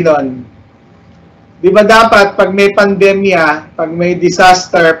sabihin nun? Di ba dapat pag may pandemya, pag may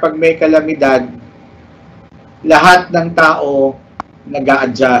disaster, pag may kalamidad, lahat ng tao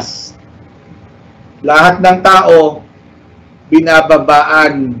nag-a-adjust. Lahat ng tao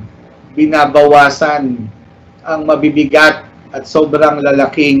binababaan, binabawasan ang mabibigat at sobrang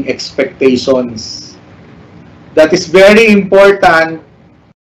lalaking expectations. That is very important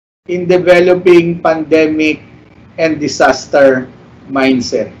in developing pandemic and disaster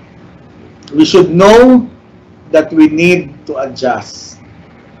mindset. We should know that we need to adjust.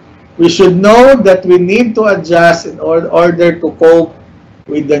 We should know that we need to adjust in order to cope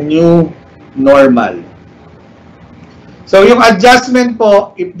with the new normal. So yung adjustment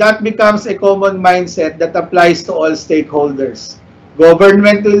po, if that becomes a common mindset that applies to all stakeholders,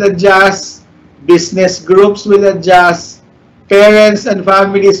 government will adjust, business groups will adjust, parents and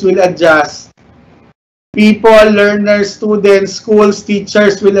families will adjust, people, learners, students, schools,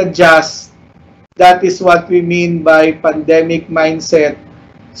 teachers will adjust. That is what we mean by pandemic mindset,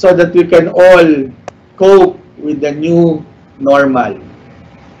 so that we can all cope with the new normal.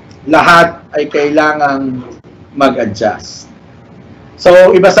 Lahat ay kailangang mag-adjust.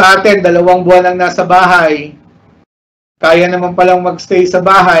 So, iba sa atin, 2 buwan lang nasa bahay, kaya naman palang magstay sa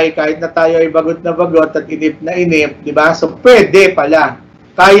bahay kahit na tayo ay bagot na bagot at inip na inip, di ba? So, pwede pala.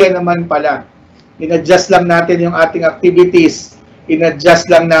 Kaya naman pala. In-adjust lang natin yung ating activities.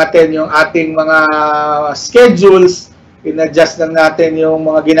 In-adjust lang natin yung ating mga schedules. In-adjust lang natin yung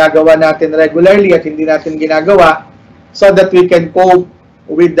mga ginagawa natin regularly at hindi natin ginagawa so that we can cope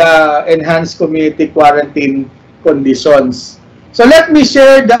with the enhanced community quarantine conditions. So let me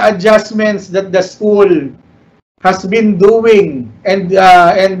share the adjustments that the school has been doing and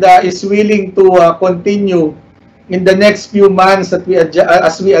is willing to continue in the next few months that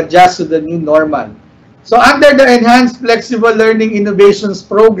as we adjust to the new normal. So under the Enhanced Flexible Learning Innovations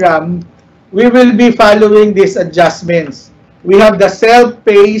Program, we will be following these adjustments. We have the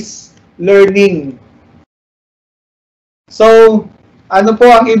self-paced learning. So, ano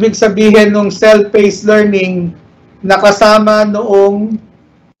po ang ibig sabihin ng self-paced learning na kasama noong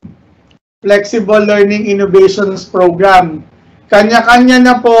Flexible Learning Innovations Program? Kanya-kanya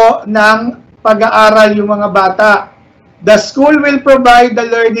na po ng pag-aaral yung mga bata. The school will provide the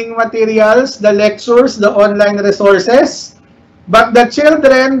learning materials, the lectures, the online resources, but the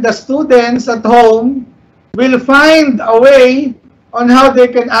children, the students at home, will find a way on how they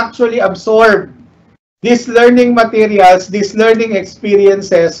can actually absorb these learning materials, these learning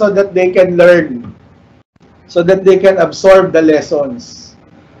experiences, so that they can learn, so that they can absorb the lessons.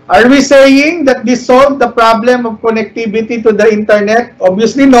 Are we saying that this solved the problem of connectivity to the internet?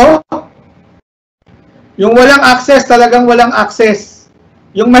 Obviously, no. Yung walang access, talagang walang access.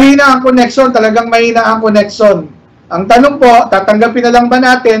 Yung mahina ang connection, talagang mahina ang connection. Ang tanong po, tatanggapin na lang ba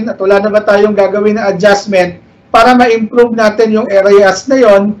natin at wala na ba tayong gagawin na adjustment para ma-improve natin yung areas na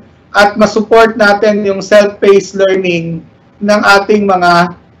yon at ma-support natin yung self-paced learning ng ating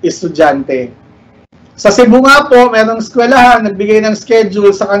mga estudyante. Sa Cebu nga po, merong eskwelahan, nagbigay ng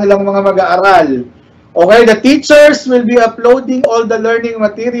schedule sa kanilang mga mag-aaral. Okay, the teachers will be uploading all the learning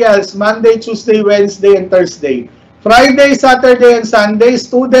materials Monday, Tuesday, Wednesday, and Thursday. Friday, Saturday, and Sunday,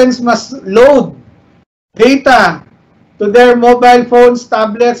 students must load data to their mobile phones,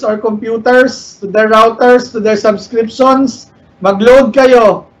 tablets, or computers, to their routers, to their subscriptions. Mag-load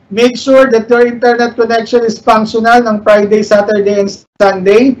kayo. Make sure that your internet connection is functional ng Friday, Saturday, and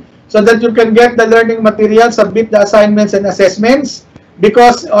Sunday so that you can get the learning material, submit the assignments and assessments.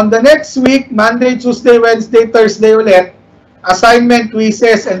 Because on the next week, Monday, Tuesday, Wednesday, Thursday ulit, assignment,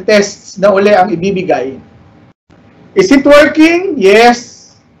 quizzes, and tests na uli ang ibibigay. Is it working?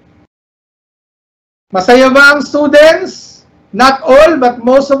 Yes. Masaya ba ang students? Not all, but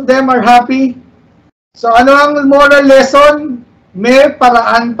most of them are happy. So ano ang moral lesson? May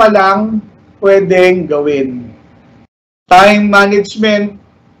paraan pa lang pwedeng gawin. Time management,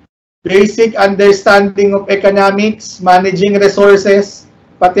 basic understanding of economics, managing resources,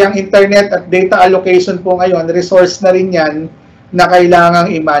 pati ang internet at data allocation po ngayon, resource na rin yan na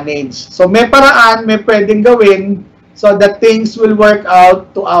kailangang i-manage. So may paraan, may pwedeng gawin so that things will work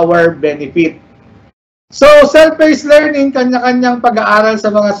out to our benefit. So self-paced learning, kanya-kanyang pag-aaral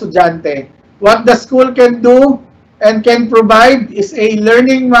sa mga estudyante. What the school can do and can provide is a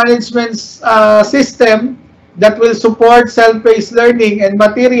learning management system that will support self-paced learning and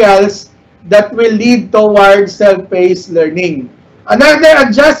materials that will lead towards self-paced learning. Another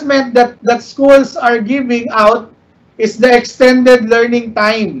adjustment that schools are giving out is the extended learning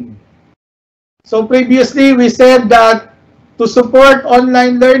time. So previously, we said that to support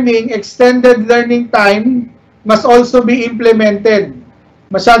online learning, extended learning time must also be implemented.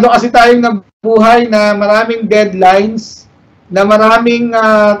 Masyado kasi tayong nabuhay na maraming deadlines, na maraming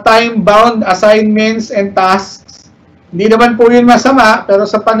time-bound assignments and tasks. Hindi naman po yun masama, pero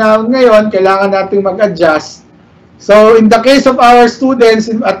sa panahon ngayon, kailangan nating mag-adjust. So, in the case of our students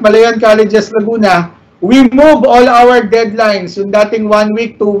at Malayan Colleges Laguna, we move all our deadlines. Yung dating 1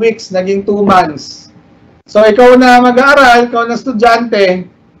 week, 2 weeks, naging 2 months. So, ikaw na mag-aaral, ikaw na estudyante,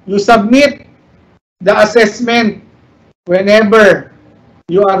 you submit the assessment whenever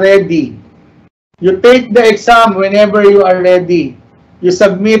you are ready. You take the exam whenever you are ready. You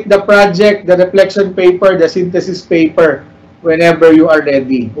submit the project, the reflection paper, the synthesis paper whenever you are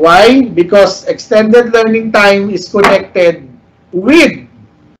ready. Why? Because extended learning time is connected with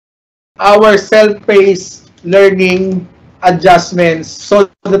our self-paced learning adjustments so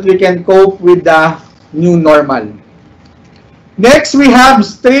that we can cope with the new normal. Next, we have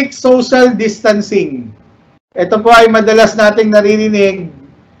strict social distancing. Ito po ay madalas nating naririnig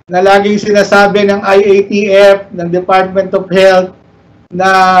na laging sinasabi ng IATF, ng Department of Health,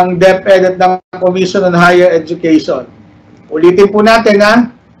 ng DepEd at ng Commission on Higher Education. Ulitin po natin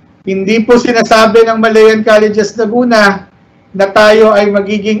hindi po sinasabi ng Malayan Colleges Laguna na tayo ay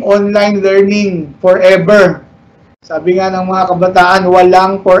magiging online learning forever. Sabi nga ng mga kabataan,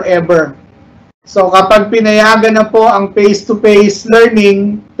 walang forever. So kapag pinayagan na po ang face-to-face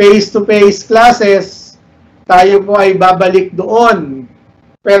learning, face-to-face classes, tayo po ay babalik doon.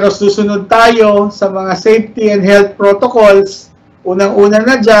 Pero susunod tayo sa mga safety and health protocols. Unang-una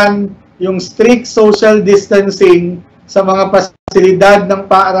na dyan, yung strict social distancing sa mga pasilidad ng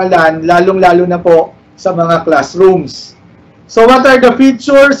paaralan, lalong-lalo na po sa mga classrooms. So what are the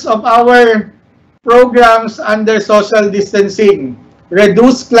features of our programs under social distancing?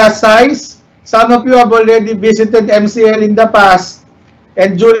 Reduced class size. Some of you have already visited MCL in the past,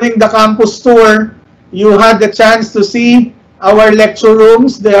 and during the campus tour, you had the chance to see our lecture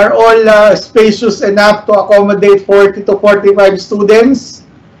rooms. They are all spacious enough to accommodate 40 to 45 students.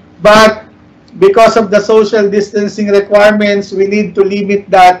 But because of the social distancing requirements, we need to limit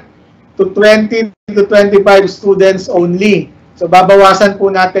that to 20 to 25 students only. So babawasan po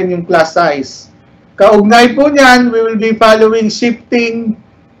natin yung class size. Kaugnay po niyan, we will be following shifting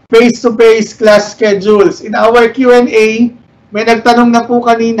face-to-face class schedules. In our Q&A, may nagtanong na po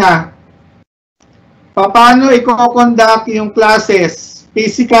kanina, paano i-conduct yung classes,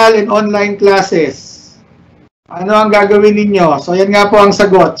 physical and online classes? Ano ang gagawin ninyo? So yan nga po ang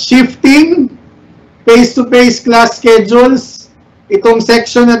sagot. Shifting face-to-face class schedules. Itong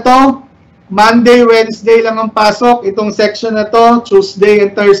section na to, Monday, Wednesday lang ang pasok. Itong section na to, Tuesday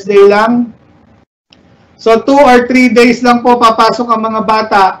and Thursday lang. So 2 or 3 days lang po papasok ang mga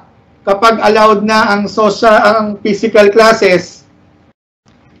bata kapag allowed na ang physical classes.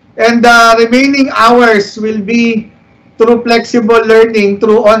 And the remaining hours will be through flexible learning,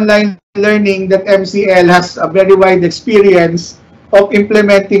 through online learning that MCL has a very wide experience of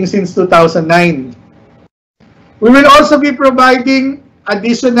implementing since 2009. We will also be providing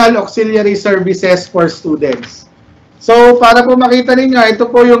additional auxiliary services for students. So para po makita ninyo, ito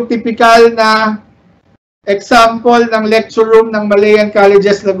po yung typical na example ng lecture room ng Malayan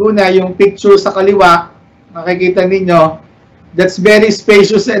Colleges Laguna, yung picture sa kaliwa, makikita ninyo, that's very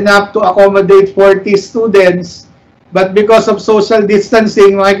spacious enough to accommodate 40 students. But because of social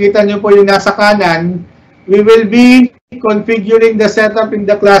distancing, makikita nyo po yung nasa kanan, we will be configuring the setup in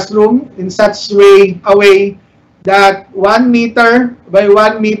the classroom in such a way that 1 meter by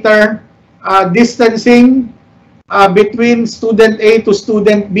 1 meter distancing between student A to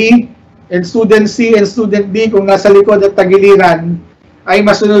student B and student C and student D kung nasa likod at tagiliran ay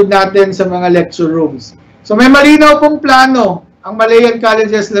masunod natin sa mga lecture rooms. So may malinaw pong plano ang Malayan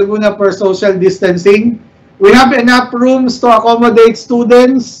Colleges Laguna for social distancing. We have enough rooms to accommodate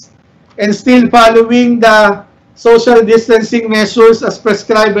students and still following the social distancing measures as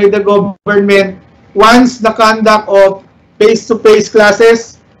prescribed by the government once the conduct of face-to-face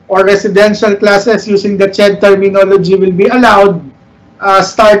classes or residential classes using the CHED terminology will be allowed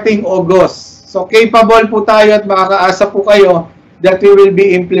starting August. So capable po tayo at makakaasa po kayo that we will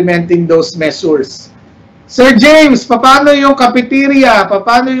be implementing those measures. Sir James, paano yung cafeteria?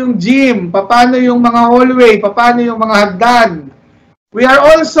 Paano yung gym? Paano yung mga hallway? Paano yung mga hagdan? We are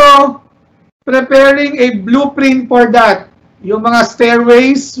also preparing a blueprint for that. Yung mga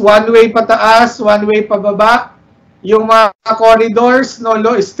stairways, one way pataas, one way pababa. Yung mga corridors,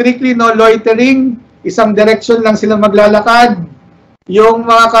 strictly no loitering. Isang direction lang sila maglalakad. Yung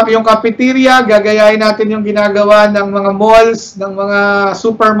cafeteria, gagayahin natin yung ginagawa ng mga malls, ng mga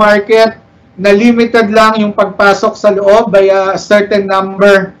supermarket, na limited lang yung pagpasok sa loob by a certain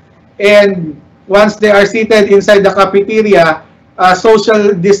number. And once they are seated inside the cafeteria,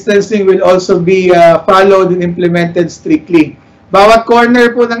 social distancing will also be followed and implemented strictly. Bawat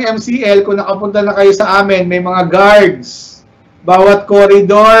corner po ng MCL, kung nakapunta na kayo sa amin, may mga guards. Bawat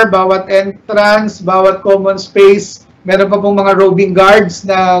corridor, bawat entrance, bawat common space, meron pa pong mga roving guards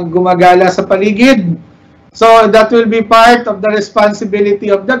na gumagala sa paligid. So that will be part of the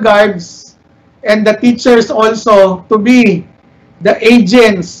responsibility of the guards and the teachers also to be the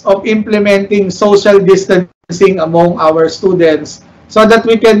agents of implementing social distancing among our students so that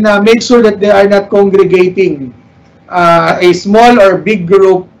we can make sure that they are not congregating a small or big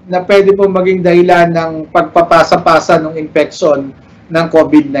group na pwede po maging dahilan ng pagpapasa-pasa ng infection ng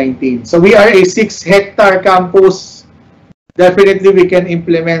COVID-19. So we are a 6-hectare campus. Definitely we can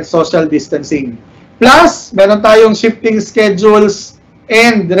implement social distancing. Plus, meron tayong shifting schedules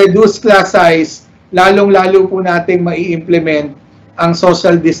and reduced class size. Lalong-lalo po nating mai-implement ang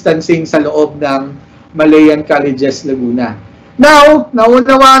social distancing sa loob ng Malayan Colleges Laguna. Now,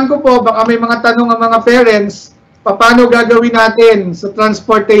 naunawaan ko po, baka may mga tanong ang mga parents, paano gagawin natin sa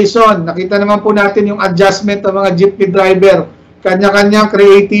transportation? Nakita naman po natin yung adjustment ng mga jeepney driver, kanya-kanyang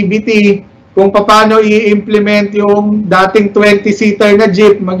creativity, kung paano i-implement yung dating 20-seater na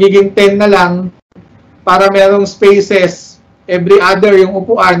jeep, magiging 10 na lang para merong spaces, every other yung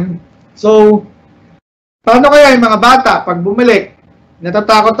upuan. So, paano kaya yung mga bata pag bumalik?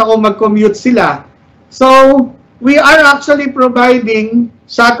 Natatakot ako mag-commute sila. So, we are actually providing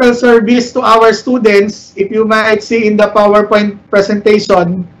shuttle service to our students. If you might see in the PowerPoint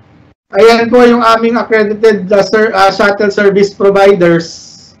presentation, ayan po yung aming accredited shuttle service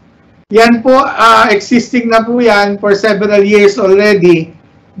providers. Yan po, existing na po yan for several years already.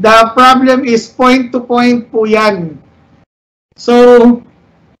 The problem is point-to-point po yan. So,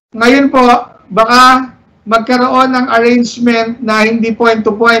 ngayon po, baka magkaroon ng arrangement na hindi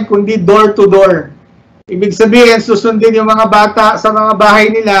point-to-point, kundi door-to-door. Ibig sabihin, susundin yung mga bata sa mga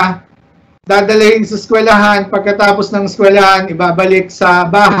bahay nila, dadalhin sa eskwelahan, pagkatapos ng eskwelahan, ibabalik sa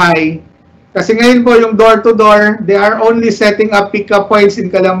bahay. Kasi ngayon po yung door-to-door, they are only setting up pick-up points in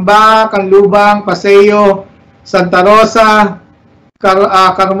Calamba, Canlubang, Paseo, Santa Rosa,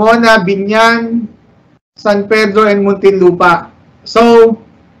 Carmona, Binyan, San Pedro, and Muntinlupa. So,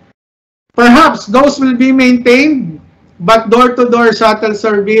 perhaps those will be maintained, but door-to-door shuttle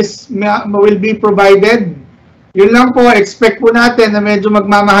service will be provided. Yun lang po, expect po natin na medyo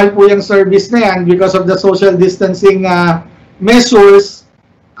magmamahal po yung service na yan because of the social distancing measures.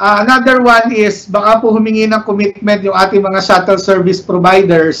 Another one is, baka po humingi ng commitment yung ating mga shuttle service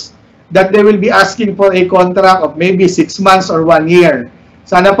providers that they will be asking for a contract of maybe 6 months or 1 year.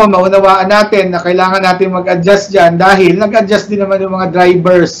 Sana po maunawaan natin na kailangan natin mag-adjust dyan dahil nag-adjust din naman yung mga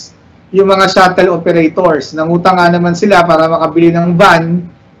drivers, yung mga shuttle operators. Nangutang nga naman sila para makabili ng van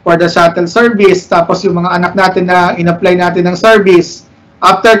for the shuttle service. Tapos yung mga anak natin na in-apply natin ng service,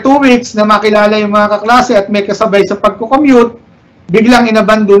 after 2 weeks na makilala yung mga kaklase at may kasabay sa pagkukommute, biglang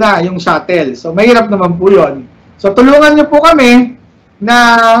inabando na yung shuttle. So, mahirap naman po yun. So, tulungan niyo po kami na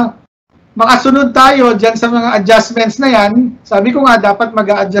makasunod tayo dyan sa mga adjustments na yan. Sabi ko nga, dapat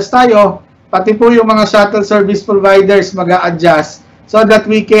mag-a-adjust tayo. Pati po yung mga shuttle service providers mag-a-adjust so that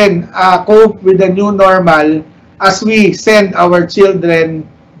we can cope with the new normal as we send our children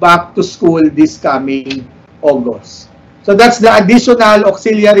back to school this coming August. So, that's the additional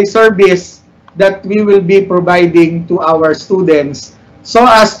auxiliary service that we will be providing to our students so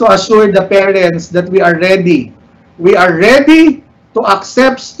as to assure the parents that we are ready We are ready to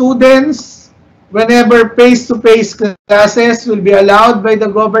accept students whenever face-to-face classes will be allowed by the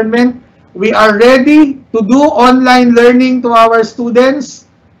government. We are ready to do online learning to our students.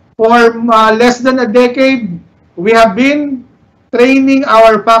 For less than a decade, we have been training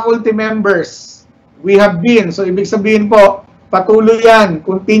our faculty members. We have been. So, ibig sabihin po, patuloy yan,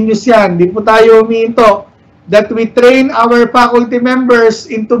 continuous yan. Hindi po tayo huminto. That we train our faculty members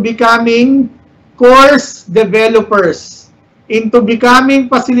into becoming course developers, into becoming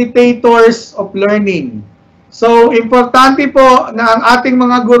facilitators of learning. So, importante po na ang ating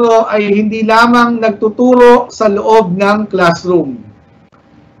mga guro ay hindi lamang nagtuturo sa loob ng classroom.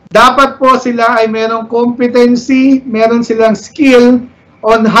 Dapat po sila ay merong competency, meron silang skill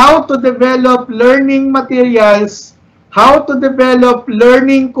on how to develop learning materials, how to develop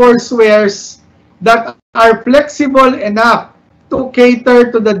learning coursewares that are flexible enough to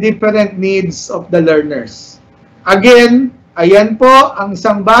cater to the different needs of the learners. Again, ayan po ang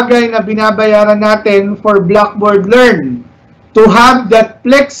isang bagay na binabayaran natin for Blackboard Learn, to have that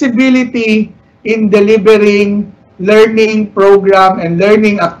flexibility in delivering learning program and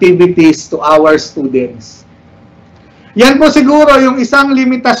learning activities to our students. Yan po siguro yung isang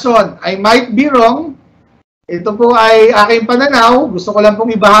limitasyon. I might be wrong. Ito po ay aking pananaw. Gusto ko lang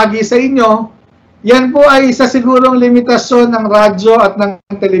pong ibahagi sa inyo. Yan po ay isa sigurong limitasyon ng radyo at ng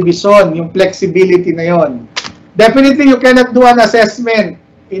telebisyon, yung flexibility na yon. Definitely, you cannot do an assessment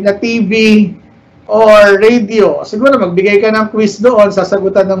in a TV or radio. Siguro magbigay ka ng quiz doon,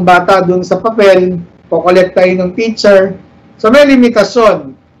 sasagutan ng bata doon sa papel, po-collect tayo ng teacher. So may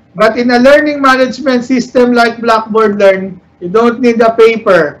limitasyon. But in a learning management system like Blackboard Learn, you don't need a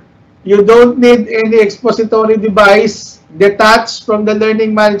paper. You don't need any expository device detached from the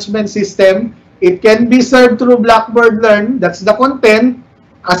learning management system. It can be served through Blackboard Learn. That's the content.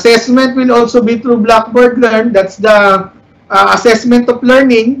 Assessment will also be through Blackboard Learn. That's the assessment of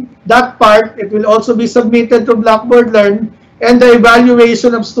learning. That part, it will also be submitted to Blackboard Learn. And the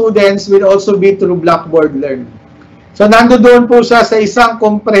evaluation of students will also be through Blackboard Learn. So, nandoon po siya sa isang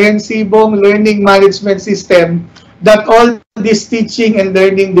komprehensibong learning management system that all these teaching and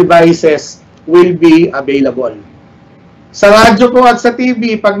learning devices will be available. Sa radyo po at sa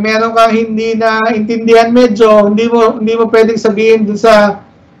TV, pag meron kang hindi na intindihan medyo, hindi mo pwedeng sabihin dun sa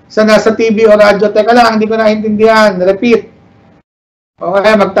nasa TV o radyo, teka lang, hindi ko naintindihan, repeat.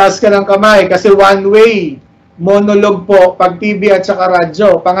 Okay, magtaas ka ng kamay kasi one way monologue po pag TV at saka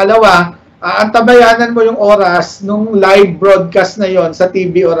radyo. Pangalawa, antabayanan mo yung oras nung live broadcast na yon sa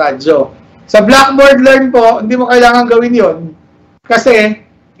TV o radyo. Sa Blackboard Learn po, hindi mo kailangan gawin yon kasi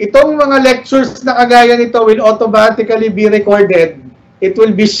itong mga lectures na kagaya nito will automatically be recorded. It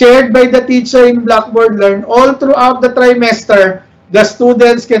will be shared by the teacher in Blackboard Learn all throughout the trimester. The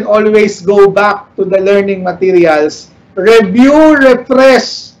students can always go back to the learning materials, review,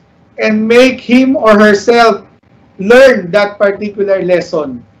 refresh, and make him or herself learn that particular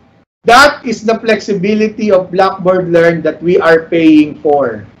lesson. That is the flexibility of Blackboard Learn that we are paying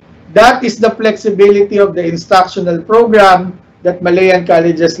for. That is the flexibility of the instructional program that Malayan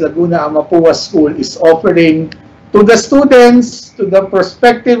Colleges Laguna Amapua School is offering to the students, to the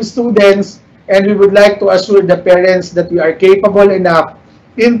prospective students, and we would like to assure the parents that we are capable enough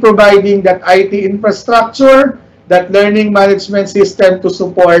in providing that IT infrastructure, that learning management system to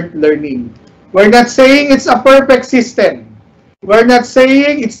support learning. We're not saying it's a perfect system. We're not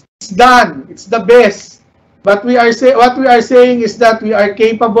saying it's done, it's the best. But what we are saying is that we are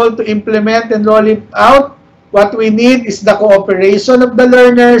capable to implement and roll it out. What we need is the cooperation of the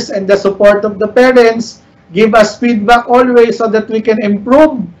learners and the support of the parents. Give us feedback always so that we can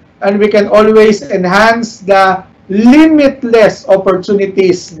improve and we can always enhance the limitless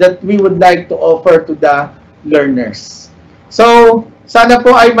opportunities that we would like to offer to the learners. So, sana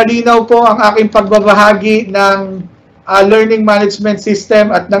po ay malinaw po ang aking pagbabahagi ng learning management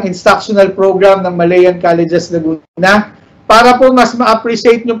system at ng instructional program ng Malayan Colleges Laguna. Para po mas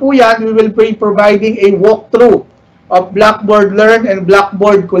ma-appreciate nyo po yan, we will be providing a walkthrough of Blackboard Learn and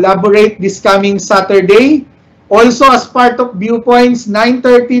Blackboard Collaborate this coming Saturday. Also, as part of Viewpoints,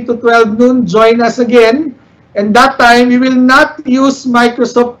 9:30 to 12 noon, join us again. And that time, we will not use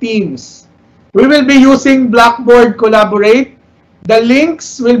Microsoft Teams. We will be using Blackboard Collaborate. The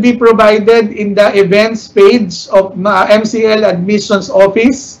links will be provided in the events page of MCL Admissions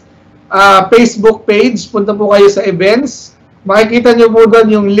Office, Facebook page. Punta po kayo sa events. Makikita nyo po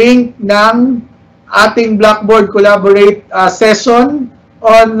doon yung link ng ating Blackboard Collaborate session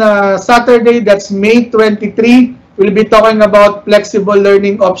on Saturday, that's May 23. We'll be talking about flexible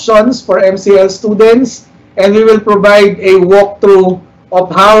learning options for MCL students, and we will provide a walkthrough of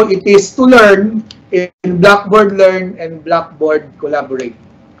how it is to learn in Blackboard Learn and Blackboard Collaborate.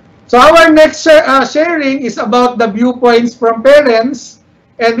 So our next sharing is about the viewpoints from parents.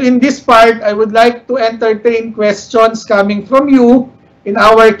 And in this part, I would like to entertain questions coming from you in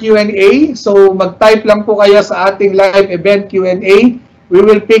our Q&A. So mag-type lang po kayo sa ating live event Q&A. We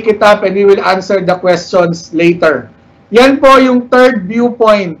will pick it up and we will answer the questions later. Yan po yung third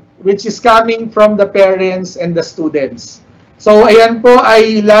viewpoint, which is coming from the parents and the students. So ayan po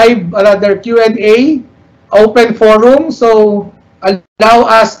ay live Q&A, open forum. So allow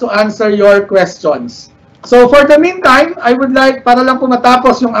us to answer your questions. So for the meantime, I would like, para lang po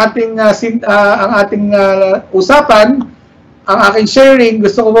matapos yung ating usapan, ang aking sharing,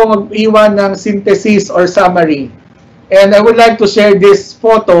 gusto ko po mag-iwan ng synthesis or summary. And I would like to share this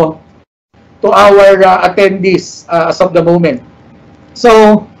photo to our attendees as of the moment.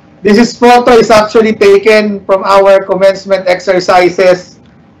 So this photo is actually taken from our commencement exercises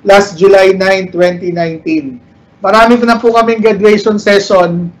last July 9, 2019. Marami na po kaming graduation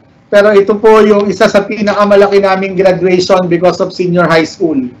session, pero ito po yung isa sa pinakamalaki naming graduation because of senior high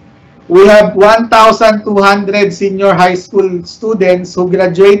school. We have 1,200 senior high school students who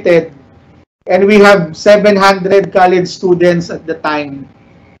graduated, and we have 700 college students at the time.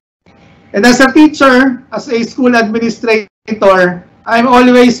 And as a teacher, as a school administrator, I am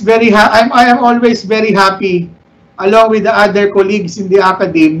always very happy, along with the other colleagues in the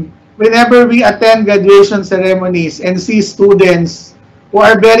academy, whenever we attend graduation ceremonies and see students who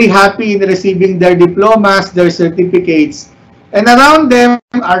are very happy in receiving their diplomas, their certificates, and around them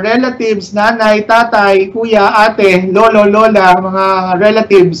are relatives, nanay, tatay, kuya, ate, lolo, lola, mga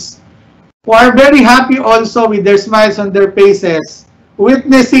relatives, who are very happy also with their smiles on their faces,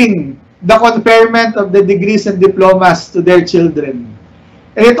 witnessing the conferment of the degrees and diplomas to their children.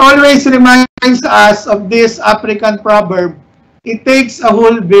 And it always reminds us of this African proverb, it takes a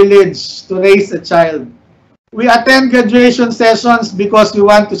whole village to raise a child. We attend graduation sessions because we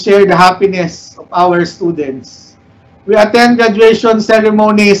want to share the happiness of our students. We attend graduation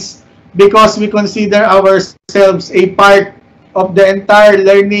ceremonies because we consider ourselves a part of the entire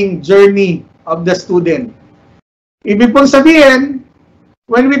learning journey of the student. Ibig pong sabihin,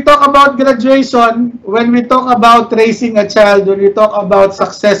 when we talk about graduation, when we talk about raising a child, when we talk about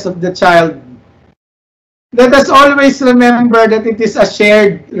success of the child, let us always remember that it is a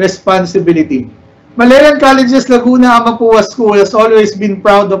shared responsibility. Malayan Colleges Laguna Amapua School has always been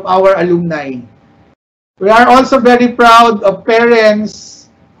proud of our alumni. We are also very proud of parents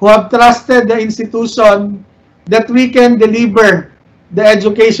who have trusted the institution that we can deliver the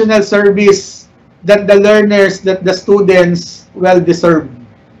educational service that the learners, that the students well deserve.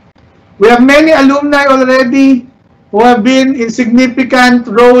 We have many alumni already who have been in significant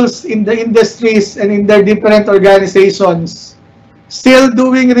roles in the industries and in their different organizations, still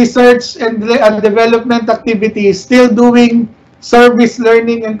doing research and development activities, still doing service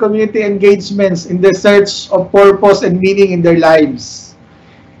learning and community engagements in the search of purpose and meaning in their lives.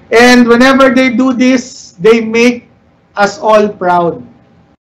 And whenever they do this, they make us all proud.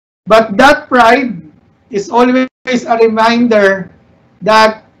 But that pride is always a reminder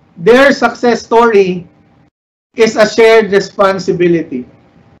that their success story is a shared responsibility.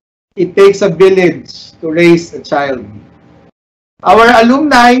 It takes a village to raise a child. Our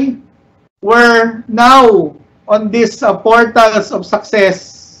alumni were now on these portals of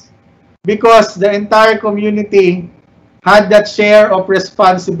success because the entire community had that share of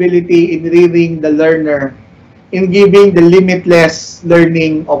responsibility in rearing the learner, in giving the limitless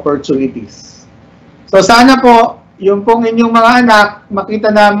learning opportunities. So sana po, yung pong inyong mga anak,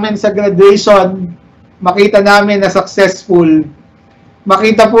 makita namin sa graduation, makita namin na successful,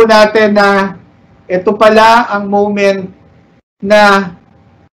 makita po natin na ito pala ang moment na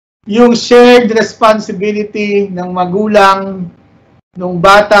yung shared responsibility ng magulang, ng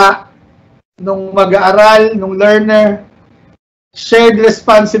bata, ng mag-aaral, ng learner, shared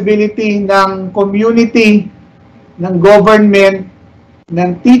responsibility ng community, ng government,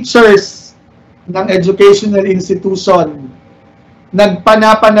 ng teachers, ng educational institution,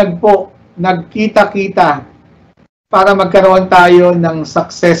 nagpanapanagpo, nagkita-kita para magkaroon tayo ng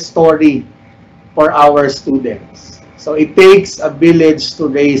success story for our students. So it takes a village to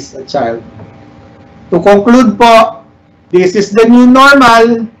raise a child. To conclude po, this is the new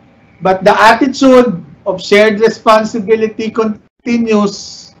normal, but the attitude of shared responsibility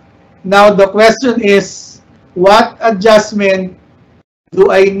continues. Now the question is, what adjustment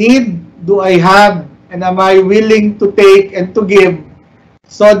do I need, do I have, and am I willing to take and to give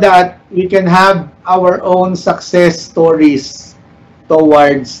so that we can have our own success stories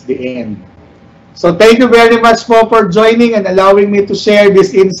towards the end. So thank you very much for joining and allowing me to share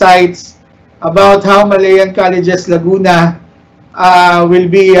these insights about how Malayan Colleges Laguna will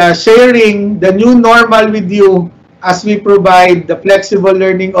be sharing the new normal with you as we provide the flexible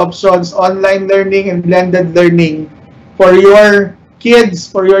learning options, online learning and blended learning for your kids,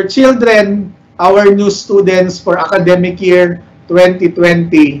 for your children, our new students for academic year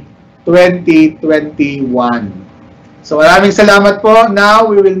 2020-2021. So maraming salamat po. Now,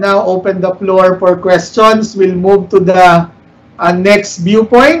 we will now open the floor for questions. We'll move to the next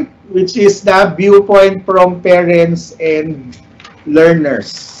viewpoint, which is the viewpoint from parents and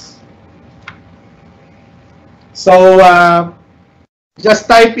learners. So, just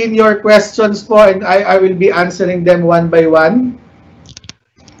type in your questions po and I will be answering them one by one.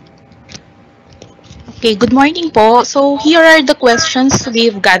 Okay, good morning po. So, here are the questions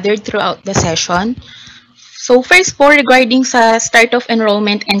we've gathered throughout the session. So, first po, regarding sa start of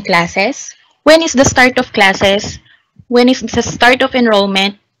enrollment and classes. When is the start of classes? When is the start of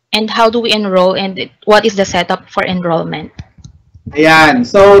enrollment? And how do we enroll? And what is the setup for enrollment? Ayan.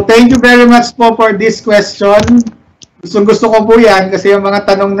 So, thank you very much po for this question. Gusto ko po yan kasi yung mga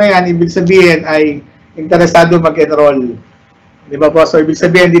tanong na yan, ibig sabihin ay interesado mag-enroll. Di ba po? So, ibig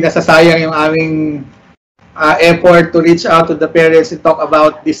sabihin, hindi nasasayang yung aming effort to reach out to the parents and talk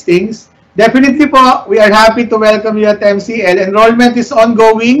about these things. Definitely po, we are happy to welcome you at MCL. Enrollment is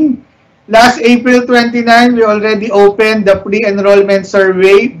ongoing. Last April 29, we already opened the pre-enrollment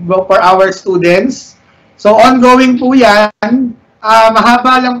survey for our students. So, ongoing po yan.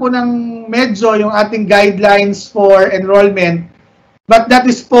 Mahaba lang po ng medyo yung ating guidelines for enrollment. But that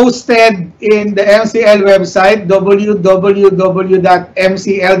is posted in the MCL website,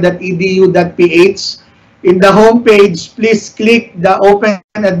 www.mcl.edu.ph. In the homepage, please click the Open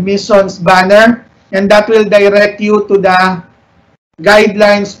Admissions banner and that will direct you to the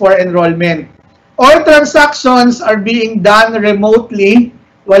guidelines for enrollment. All transactions are being done remotely.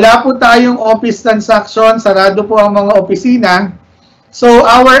 Wala po tayong office transaction, sarado po ang mga opisina. So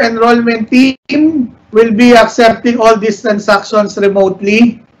our enrollment team will be accepting all these transactions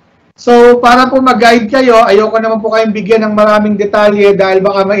remotely. So para po mag-guide kayo, ayoko naman po kayong bigyan ng maraming detalye dahil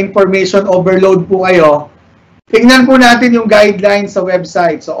baka ma-information overload po kayo. Tingnan po natin yung guidelines sa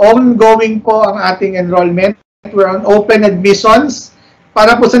website. So, ongoing po ang ating enrollment. We're on open admissions.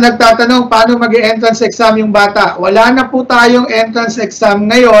 Para po sa nagtatanong, paano mag-entrance exam yung bata? Wala na po tayong entrance exam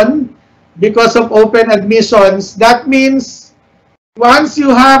ngayon because of open admissions. That means, once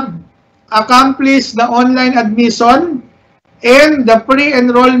you have accomplished the online admission and the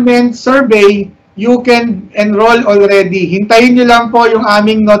pre-enrollment survey, you can enroll already. Hintayin nyo lang po yung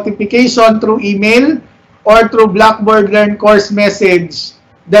aming notification through email or through Blackboard Learn course message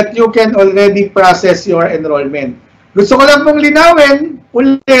that you can already process your enrollment. Gusto ko lang pong linawin,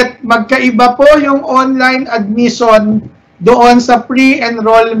 ulit, magkaiba po yung online admission doon sa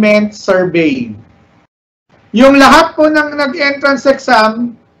pre-enrollment survey. Yung lahat po ng nag-entrance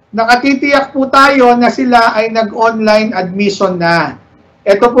exam, nakatitiyak po tayo na sila ay nag-online admission na.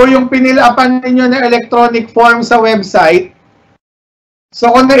 Ito po yung pinilapan ninyo na electronic form sa website. So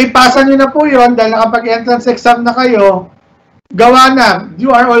kung naipasa nyo na po yun, dahil nakapag-entrance exam na kayo, gawa na.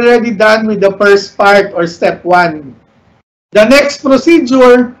 You are already done with the first part or step 1. The next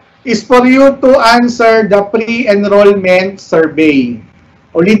procedure is for you to answer the pre-enrollment survey.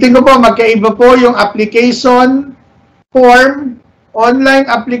 Ulitin ko po, magkaiba po yung application form, online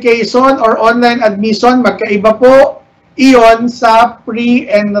application or online admission, magkaiba po iyon sa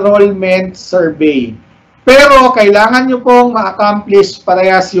pre-enrollment survey. Pero kailangan nyo pong ma-accomplish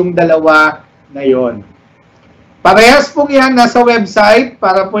parehas yung dalawa na yon. Parehas pong yan nasa website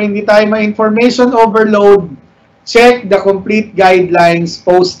para po hindi tayo ma-information overload. Check the complete guidelines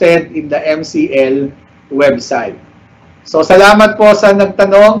posted in the MCL website. So salamat po sa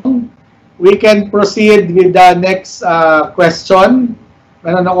nagtanong. We can proceed with the next question.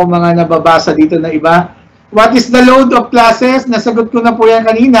 Meron ako mga nababasa dito na iba. What is the load of classes? Nasagot ko na po yan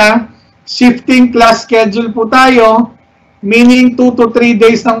kanina. Shifting class schedule po tayo, meaning 2 to 3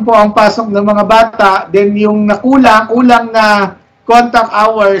 days lang po ang pasok ng mga bata. Then yung kulang na contact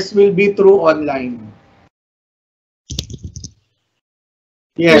hours will be through online.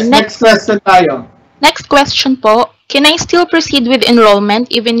 Yes, next question tayo. Next question po, can I still proceed with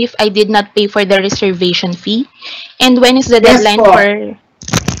enrollment even if I did not pay for the reservation fee? And when is the deadline for...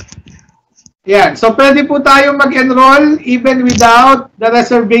 Yan. So, pwede po tayong mag-enroll even without the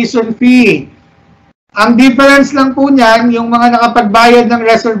reservation fee. Ang difference lang po niyan, yung mga nakapagbayad ng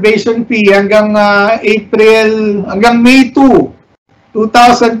reservation fee hanggang May 2,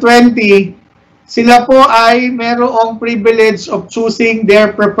 2020, sila po ay merong privilege of choosing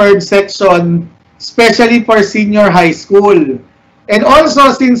their preferred section, especially for senior high school. And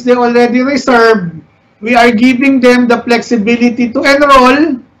also, since they already reserved, we are giving them the flexibility to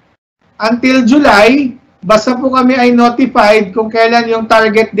enroll until July. Basta po kami ay notified kung kailan yung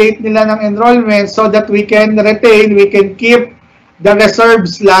target date nila ng enrollment so that we can retain, we can keep the reserved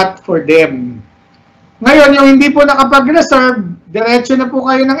slot for them. Ngayon, yung hindi po nakapag-reserve, diretso na po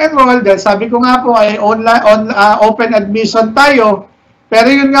kayo ng enroll dahil sabi ko nga po ay open admission tayo. Pero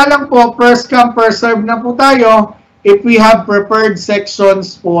yun nga lang po, first come, first serve na po tayo if we have prepared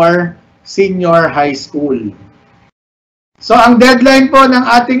sections for senior high school. So, ang deadline po ng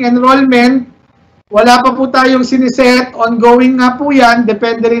ating enrollment, wala pa po tayong siniset. Ongoing nga po yan.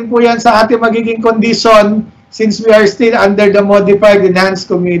 Depende rin po yan sa ating magiging condition since we are still under the modified enhanced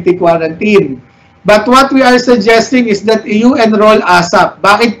community quarantine. But what we are suggesting is that you enroll ASAP.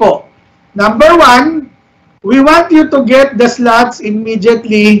 Bakit po? Number one, we want you to get the slots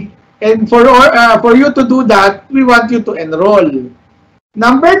immediately. And for you to do that, we want you to enroll.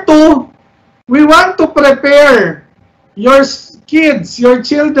 Number two, we want to prepare your kids, your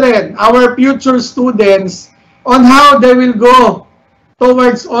children, our future students on how they will go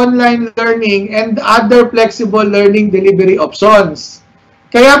towards online learning and other flexible learning delivery options.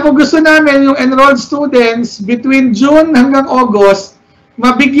 Kaya po gusto namin yung enrolled students between June hanggang August,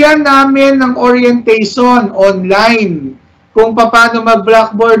 mabigyan namin ng orientation online kung paano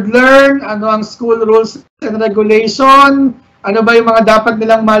mag-Blackboard learn, ano ang school rules and regulation, ano ba yung mga dapat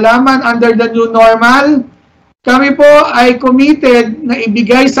nilang malaman under the new normal. Kami po ay committed na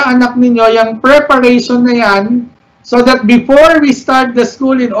ibigay sa anak ninyo yung preparation na yan so that before we start the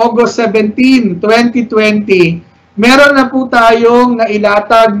school in August 17, 2020, meron na po tayong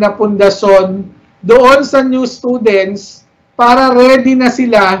nailatag na pundasyon doon sa new students para ready na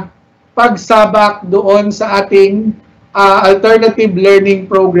sila pagsabak doon sa ating alternative learning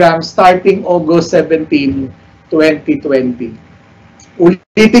program starting August 17, 2020.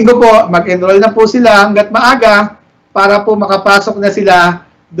 Ulitin ko po, mag-enroll na po sila hanggat maaga para po makapasok na sila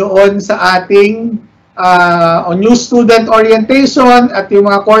doon sa ating new student orientation at yung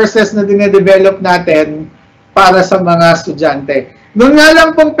mga courses na dinedevelop natin para sa mga estudyante. Noon nga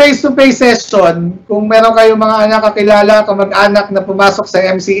lang pong face-to-face session, kung meron kayong mga anak kakilala, kamag-anak na pumasok sa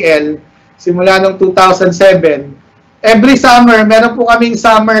MCL simula noong 2007, every summer, meron po kaming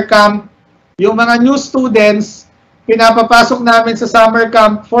summer camp. Yung mga new students, pinapapasok namin sa summer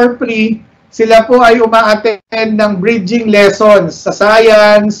camp for free. Sila po ay uma-attend ng bridging lessons sa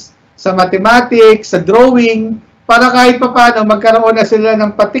science, sa mathematics, sa drawing, para kahit paano magkaroon na sila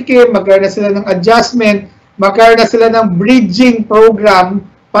ng patikim, magkaroon na sila ng adjustment, magkaroon na sila ng bridging program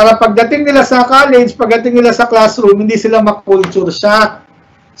para pagdating nila sa college, pagdating nila sa classroom, hindi sila ma-culture shock.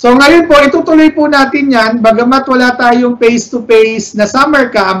 So ngayon po, itutuloy po natin yan. Bagamat wala tayong face-to-face na summer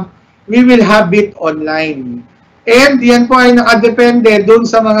camp, we will have it online. And yan po ay nakadepende dun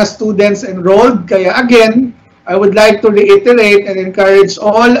sa mga students enrolled. Kaya again, I would like to reiterate and encourage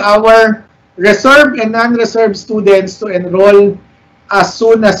all our reserved and non-reserved students to enroll as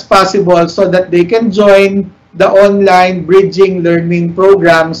soon as possible so that they can join the online bridging learning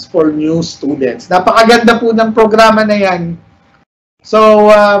programs for new students. Napakaganda po ng programa na yan. So,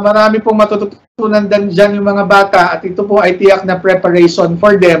 marami pong matututunan dyan yung mga bata at ito po ay tiyak na preparation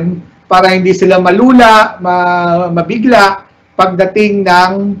for them para hindi sila malula, mabigla pagdating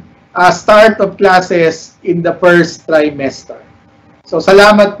ng start of classes in the first trimester. So,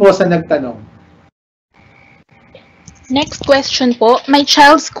 salamat po sa nagtanong. Next question po. My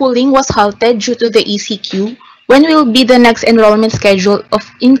child's schooling was halted due to the ECQ. When will be the next enrollment schedule of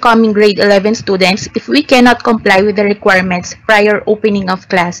incoming grade 11 students if we cannot comply with the requirements prior opening of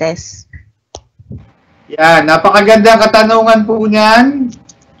classes? Yan, napakagandang katanungan po niyan.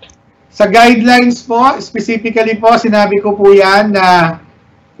 Sa guidelines po, specifically po, sinabi ko po yan na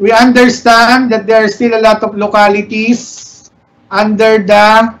we understand that there are still a lot of localities under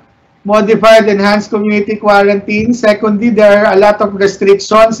the modified enhanced community quarantine. Secondly, there are a lot of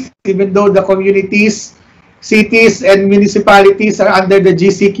restrictions even though the communities, cities, and municipalities are under the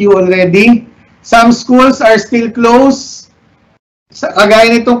GCQ already. Some schools are still closed.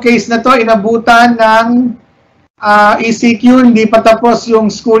 Kagaya nitong case na to, inabutan ng ECQ, hindi pa tapos yung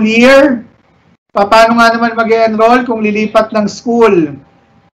school year. Paano nga naman mag-enroll kung lilipat ng school?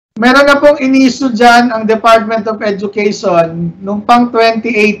 Meron na pong inisu dyan ang Department of Education nung pang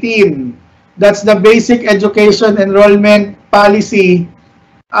 2018. That's the Basic Education Enrollment Policy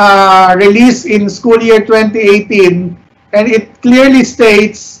released in school year 2018. And it clearly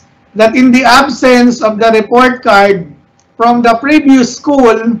states that in the absence of the report card from the previous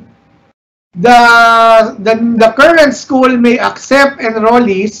school, the current school may accept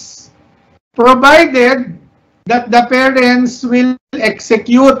enrollees provided that the parents will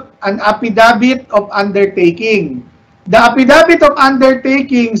execute an affidavit of undertaking. The affidavit of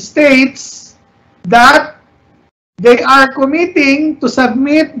undertaking states that they are committing to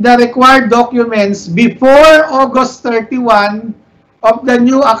submit the required documents before August 31 of the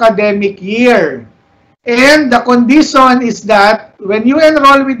new academic year. And the condition is that when you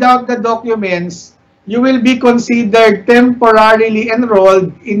enroll without the documents, you will be considered temporarily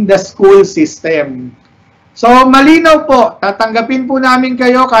enrolled in the school system. So, malinaw po, tatanggapin po namin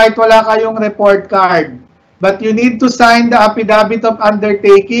kayo kahit wala kayong report card. But you need to sign the affidavit of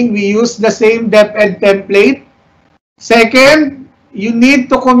undertaking. We use the same DepEd template. Second, you need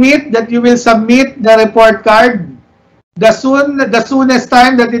to commit that you will submit the report card the soonest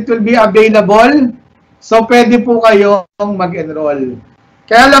time that it will be available. So, pwede po kayong mag-enroll.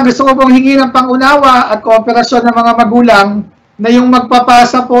 Kaya lang gusto ko pong hingi ng pangunawa at kooperasyon ng mga magulang na yung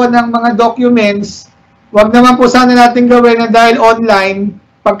magpapasa po ng mga documents, wag naman po sana natin gawin na dahil online,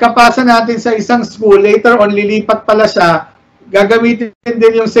 pagkapasa natin sa isang school, later on lilipat pala siya, gagamitin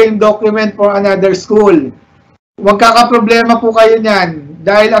din yung same document for another school. Huwag kakaproblema po kayo niyan.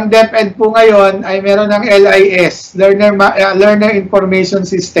 Dahil ang DepEd po ngayon ay meron ng LIS, Learner Information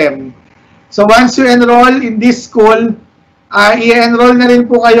System. So once you enroll in this school, i-enroll na rin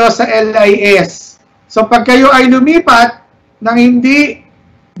po kayo sa LIS. So pag kayo ay lumipat nang hindi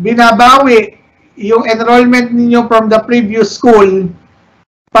binabawi yung enrollment ninyo from the previous school,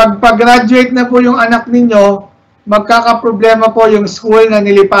 pag-graduate na po yung anak ninyo, magkakaproblema po yung school na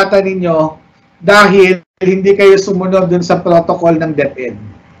nilipatan ninyo dahil hindi kayo sumunod dun sa protocol ng DepEd.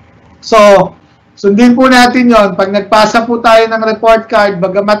 So, sundin po natin yon. Pag nagpasa po tayo ng report card,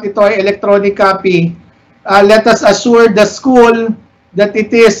 bagamat ito ay electronic copy, let us assure the school that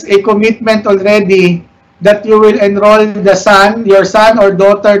it is a commitment already that you will enroll your son or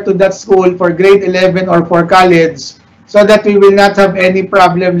daughter to that school for grade 11 or for college, so that we will not have any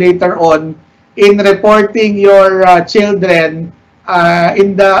problem later on in reporting your children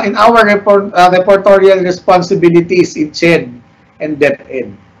in our reportorial responsibilities in CHED and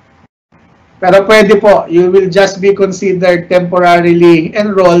DepEd. Pero pwede po, you will just be considered temporarily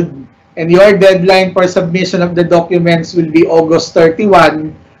enrolled, and your deadline for submission of the documents will be August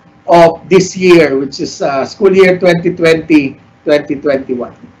 31 of this year, which is school year 2020-2021.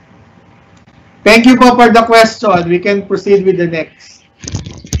 Thank you po for the question. We can proceed with the next.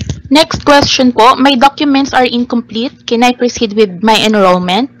 Next question po, my documents are incomplete. Can I proceed with my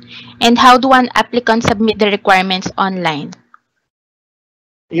enrollment? And how do an applicant submit the requirements online?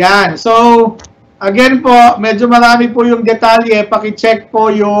 Yan. So, again po, medyo marami po yung detalye. Paki-check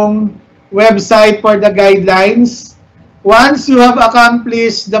po yung website for the guidelines. Once you have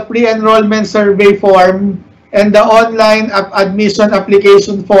accomplished the pre-enrollment survey form and the online admission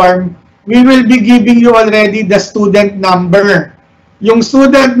application form, we will be giving you already the student number. Yung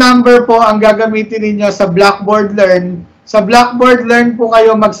student number po ang gagamitin ninyo sa Blackboard Learn. Sa Blackboard Learn po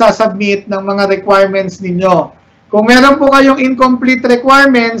kayo magsasubmit ng mga requirements ninyo. Kung meron po kayong incomplete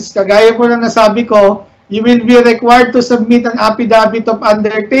requirements, kagaya po na nasabi ko, you will be required to submit an affidavit of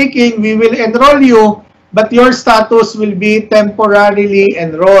undertaking. We will enroll you, but your status will be temporarily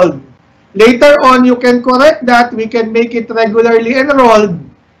enrolled. Later on, you can correct that. We can make it regularly enrolled,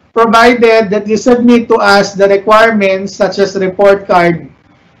 provided that you submit to us the requirements such as report card,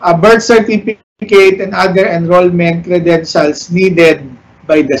 a birth certificate, and other enrollment credentials needed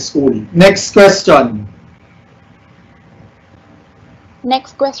by the school. Next question.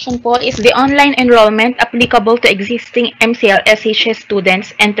 Next question po, is the online enrollment applicable to existing MCL SHS students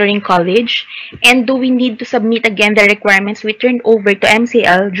entering college? And do we need to submit again the requirements we turned over to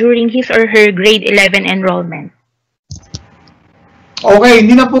MCL during his or her grade 11 enrollment? Okay,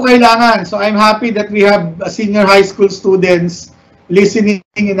 hindi na po kailangan. So I'm happy that we have senior high school students listening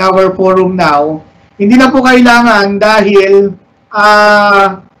in our forum now. Hindi na po kailangan dahil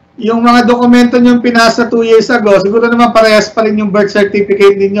yung mga dokumento nyo pinasa 2 years ago, siguro naman parehas pa rin yung birth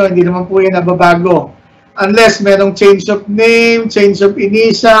certificate ninyo. Hindi naman po yan nababago. Unless merong change of name, change of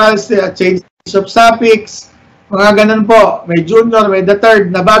initials, change of suffix, mga ganun po. May junior, may the third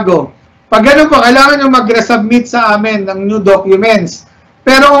na bago. Pag ganun po, kailangan nyo mag-resubmit sa amin ng new documents.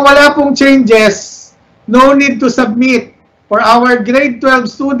 Pero kung wala pong changes, no need to submit. For our grade 12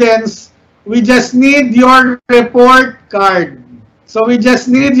 students, we just need your report card. So we just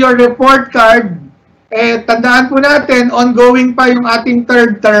need your report card. Tandaan po natin, ongoing pa yung ating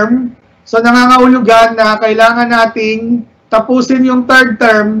third term. So nangangahulugan na kailangan nating tapusin yung third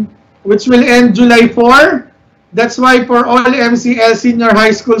term, which will end July 4. That's why for all MCL senior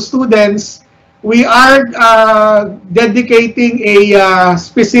high school students, we are dedicating a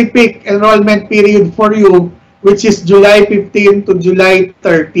specific enrollment period for you which is July 15 to July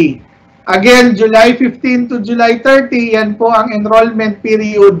 30. Again, July 15 to July 30, yan po ang enrollment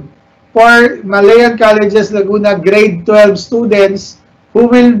period for Malayan Colleges Laguna grade 12 students who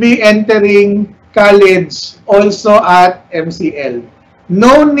will be entering college also at MCL.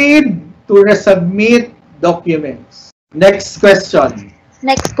 No need to resubmit documents. Next question.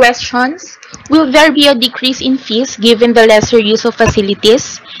 Next questions. Will there be a decrease in fees given the lesser use of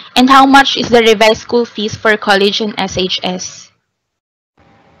facilities? And how much is the revised school fees for college and SHS?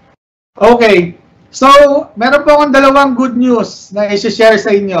 Okay. So, meron po akong dalawang good news na i-share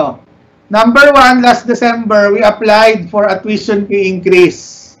sa inyo. Number one, last December, we applied for a tuition fee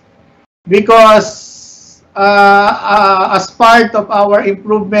increase because as part of our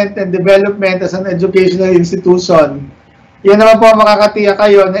improvement and development as an educational institution, yun naman po makakatiyak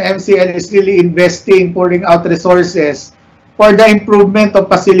kayo na MCL is really investing, pouring out resources for the improvement of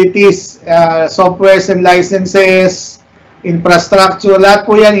facilities, softwares and licenses, infrastructure, lahat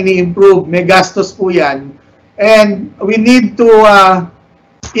po yan ini-improve, may gastos po yan. And we need to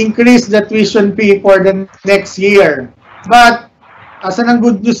increase the tuition fee for the next year. But, asan ang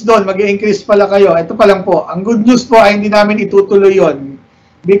good news doon? Mag-i-increase pala kayo. Ito pa lang po. Ang good news po ay hindi namin itutuloy yon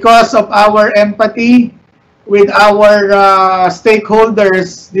because of our empathy with our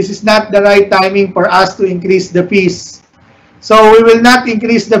stakeholders. This is not the right timing for us to increase the fees. So, we will not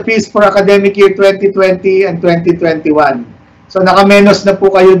increase the fees for academic year 2020 and 2021. So, nakamenos na po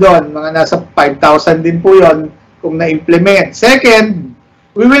kayo doon. Mga nasa 5,000 din po yon kung na-implement. Second,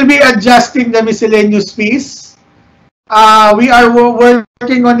 we will be adjusting the miscellaneous fees. We are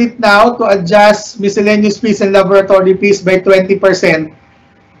working on it now to adjust miscellaneous fees and laboratory fees by 20%,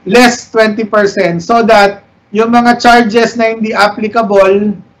 less 20%, so that yung mga charges na hindi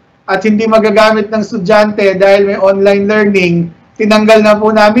applicable at hindi magagamit ng estudyante dahil may online learning, tinanggal na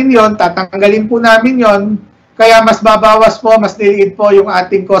po namin yon, tatanggalin po namin yon, kaya mas babawas po, mas liliit po yung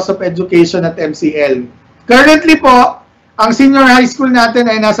ating cost of education at MCL. Currently po, ang senior high school natin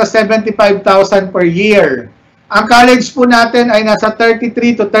ay nasa 75,000 per year. Ang college po natin ay nasa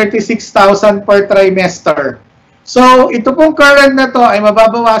 33 to 36,000 per trimester. So, ito pong current na to ay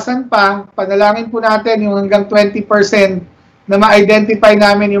mababawasan pa. Panalangin po natin yung hanggang 20% na ma-identify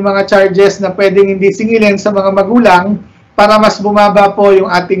namin yung mga charges na pwedeng hindi singilin sa mga magulang para mas bumaba po yung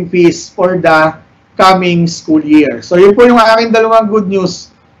ating fees for the coming school year. So, yun po yung aking dalawang good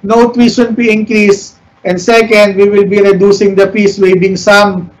news. No tuition fee increase. And second, we will be reducing the fees,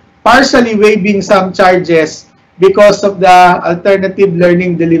 partially waiving some charges because of the alternative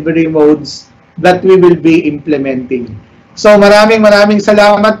learning delivery modes that we will be implementing. So maraming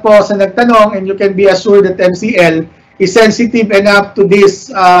salamat po sa nagtanong, and you can be assured that MCL is sensitive enough to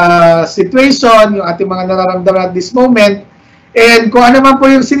this situation, yung ating mga nararamdaman at this moment. And kung ano man po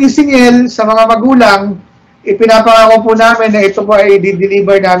yung sinisingil sa mga magulang, ipinapangako po namin na ito po ay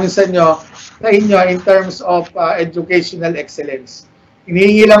i-deliver namin sa inyo in terms of educational excellence.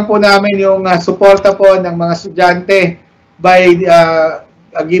 Hinihingi lang po namin yung suporta po ng mga estudyante by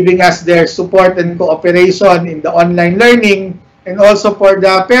giving us their support and cooperation in the online learning, and also for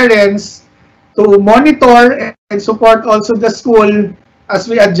the parents to monitor and support also the school as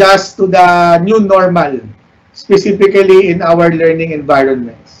we adjust to the new normal, specifically in our learning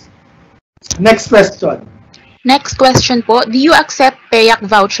environments. Next question. Next question po, do you accept PAYAC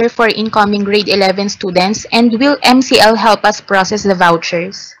voucher for incoming grade 11 students, and will MCL help us process the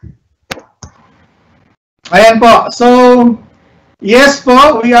vouchers? Ayan po. So, yes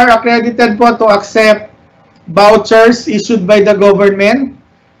po, we are accredited po to accept vouchers issued by the government.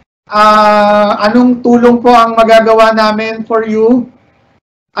 Anong tulong po ang magagawa namin for you?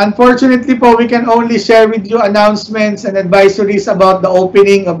 Unfortunately po, we can only share with you announcements and advisories about the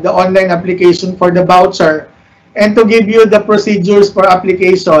opening of the online application for the voucher, and to give you the procedures for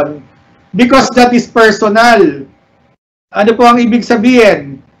application, because that is personal. Ano po ang ibig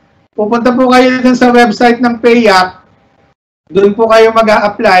sabihin? Pupunta po kayo dun sa website ng PAYAC, doon po kayo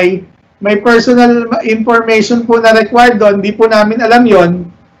mag-a-apply, may personal information po na required doon, hindi po namin alam yon.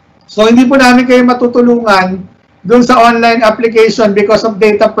 So hindi po namin kayo matutulungan doon sa online application because of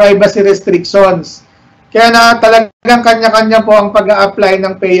data privacy restrictions. Kaya na talagang kanya-kanya po ang pag-a-apply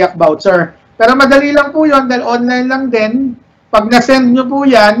ng PAYAC voucher. Pero madali lang po yun dahil online lang din. Pag na-send nyo po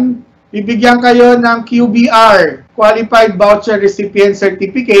yan, bibigyan kayo ng QBR, Qualified Voucher Recipient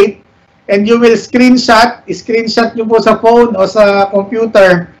Certificate, and you will screenshot nyo po sa phone o sa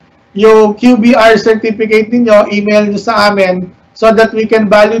computer yung QBR certificate ninyo, email nyo sa amin so that we can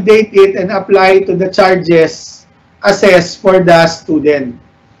validate it and apply to the charges assessed for the student.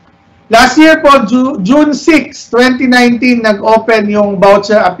 Last year po, June 6, 2019, nag-open yung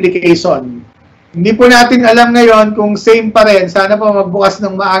voucher application. Hindi po natin alam ngayon kung same pa rin. Sana po magbukas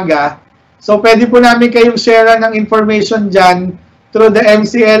ng maaga. So, pwede po namin kayong share ng information dyan through the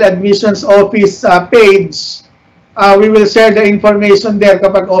MCL Admissions Office page. We will share the information there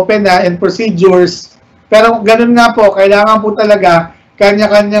kapag open na and procedures. Pero ganun nga po, kailangan po talaga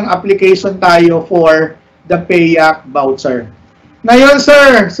kanya-kanyang application tayo for the PAYAC voucher. Ngayon,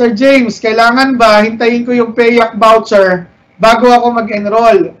 Sir James, kailangan ba hintayin ko yung PAYAC voucher bago ako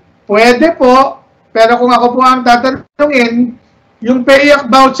mag-enroll? Pwede po, pero kung ako po ang tatanungin, yung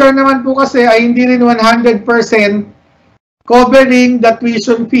PAYAC voucher naman po kasi ay hindi rin 100% covering the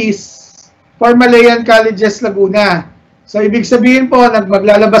tuition fees for Malayan Colleges Laguna. So, ibig sabihin po,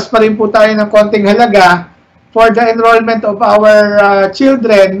 maglalabas pa rin po tayo ng konting halaga for the enrollment of our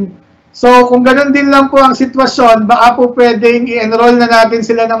children. So, kung ganun din lang po ang sitwasyon, baka po pwedeng i-enroll na natin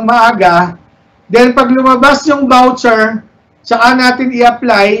sila ng maaga. Then, pag lumabas yung voucher, tsaka natin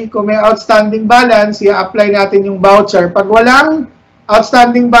i-apply. Kung may outstanding balance, i-apply natin yung voucher. Pag walang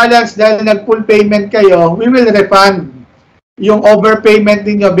outstanding balance dahil nag-full payment kayo, we will refund yung overpayment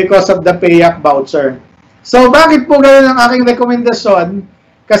ninyo because of the PAYAC voucher. So, bakit po ganun ang aking rekomendasyon?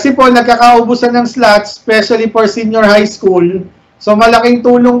 Kasi po, nagkakaubusan ng slots, especially for senior high school. So, malaking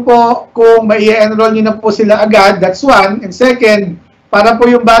tulong po kung mai-enroll nyo na po sila agad. That's one. And second, para po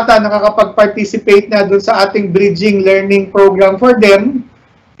yung bata nakakapag-participate na dun sa ating bridging learning program for them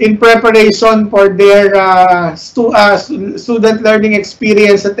in preparation for their student learning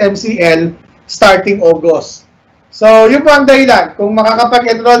experience at MCL starting August. So, yun po ang dahilan. Kung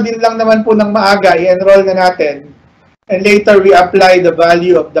makakapag-enroll din lang naman po ng maaga, i-enroll na natin. And later, we apply the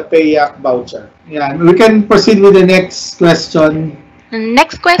value of the PAYAC voucher. Yan. We can proceed with the next question.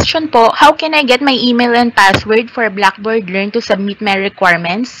 Next question po, how can I get my email and password for Blackboard Learn to submit my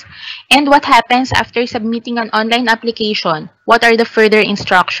requirements? And what happens after submitting an online application? What are the further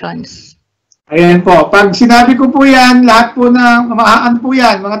instructions? Ayan po. Pag sinabi ko po yan, lahat po na mahaan po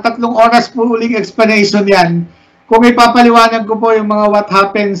yan. Mga 3 oras po uling explanation yan. Kung ipapaliwanag ko po yung mga what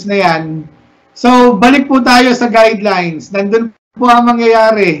happens na yan. So, balik po tayo sa guidelines. Nandun po ang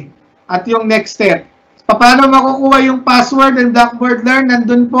mangyayari at yung next step. Paano makukuha yung password and Blackboard Learn?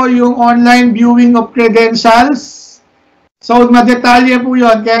 Nandun po yung online viewing of credentials. So, madetalye po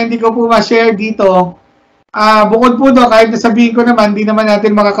yun, kaya hindi ko po ma-share dito. Bukod po doon, kahit nasabihin ko naman, hindi naman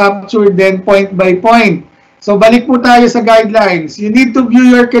natin makaka-capture then point by point. So, balik po tayo sa guidelines. You need to view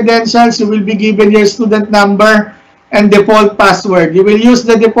your credentials. You will be given your student number and default password. You will use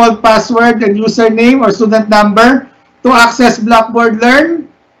the default password and username or student number to access Blackboard Learn.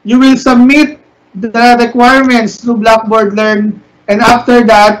 You will submit the requirements to Blackboard Learn, and after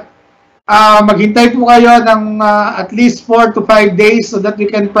that, maghintay po kayo ng at least 4 to 5 days so that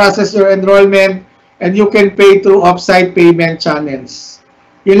you can process your enrollment and you can pay through off-site payment channels.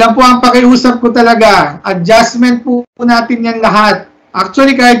 Yun lang po ang pakiusap ko talaga. Adjustment po natin yan lahat.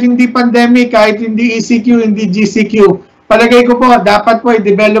 Actually, kahit hindi pandemic, kahit hindi ECQ, hindi GCQ, palagay ko po, dapat po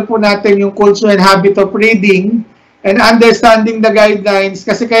i-develop po natin yung culture and habit of reading and understanding the guidelines,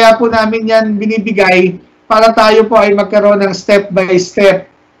 kasi kaya po namin yan binibigay para tayo po ay magkaroon ng step-by-step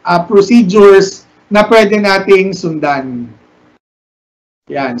procedures na pwede nating sundan.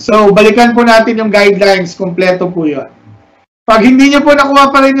 Yan. So, balikan po natin yung guidelines. Kompleto po yun. Pag hindi nyo po nakuha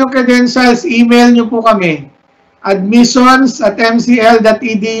pa rin yung credentials, email nyo po kami.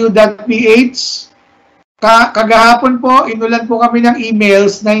 admissions@mcl.edu.ph. Kagahapon po, inulan po kami ng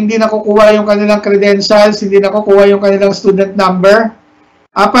emails na hindi nakukuha yung kanilang credentials, hindi nakukuha yung kanilang student number.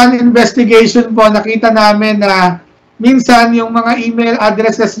 Upon investigation po, nakita namin na minsan yung mga email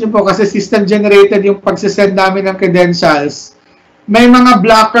addresses nyo po, kasi system generated yung pagsisend namin ng credentials, may mga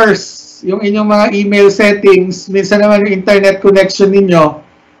blockers yung inyong mga email settings, minsan naman yung internet connection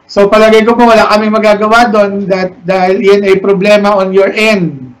ninyo. So, palagay ko po, wala kami magagawa doon dahil yan ay problema on your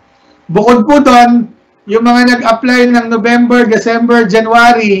end. Bukod po doon, yung mga nag-apply ng November, December,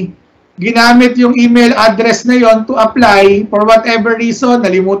 January, ginamit yung email address na yon to apply for whatever reason,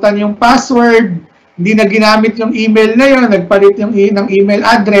 nalimutan yung password, hindi na ginamit yung email na yon, nagpalit yung ng email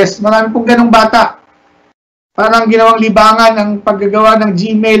address. Marami pong ganong bata. Parang ginawang libangan ang paggagawa ng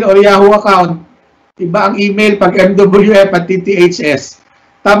Gmail o Yahoo account. Iba ang email pag MWF at TTHS.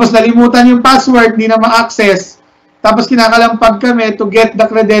 Tapos nalimutan yung password, hindi na ma-access. Tapos kinakalampag kami to get the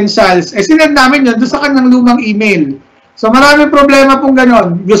credentials. Sinend namin yun doon sa kanyang lumang email. So maraming problema pong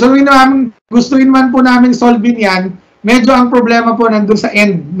ganon. Gustuin man po namin solvein yan, medyo ang problema po nandun sa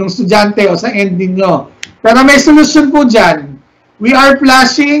end ng estudyante o sa end ninyo. Pero may solution po dyan. We are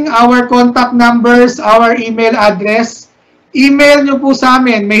flashing our contact numbers, our email address. Email nyo po sa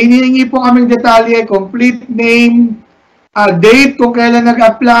amin. May hinihingi po kaming detalye, complete name, date kung kailan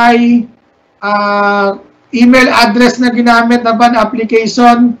nag-apply, email address na ginamit na ban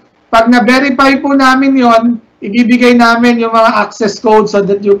application. Pag na-verify po namin yon, ibibigay namin yung mga access code so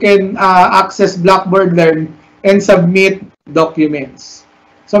that you can access Blackboard Learn and submit documents.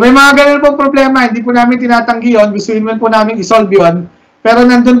 So may mga ganun po problema, hindi po namin tinatanggi yun, gusto naman po namin isolve yun, pero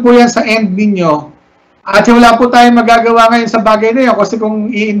nandun po yan sa end ninyo. At wala po tayong magagawa ngayon sa bagay na yun kasi kung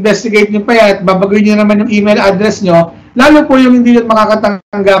i-investigate nyo pa yan at babaguhin nyo naman yung email address nyo, lalo po yung hindi yun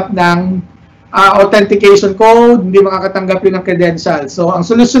makakatanggap ng authentication code, hindi makakatanggap yun ng credentials. So, ang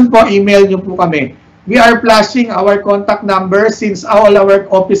solution po, email nyo po kami. We are flashing our contact number since all our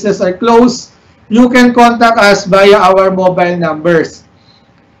offices are closed. You can contact us via our mobile numbers.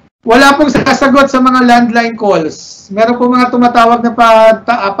 Wala pong sasagot sa mga landline calls. Meron po mga tumatawag na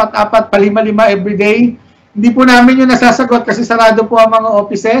apat-apat, palima-lima everyday. Hindi po namin yung nasasagot kasi sarado po ang mga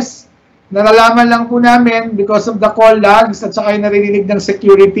offices. Nalalaman lang po namin because of the call logs at saka yung naririnig ng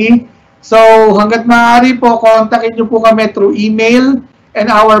security. So, hanggat maaari po, kontakin nyo po kami through email and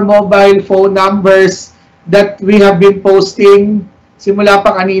our mobile phone numbers that we have been posting simula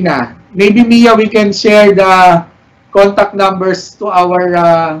pa kanina. Maybe, Mia, we can share the contact numbers to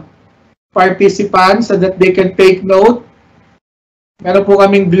our participants so that they can take note. Meron po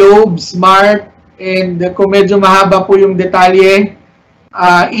kaming Globe, Smart, and kung medyo mahaba po yung detalye,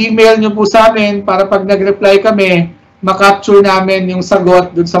 email nyo po sa amin para pag nag-reply kami, makapture namin yung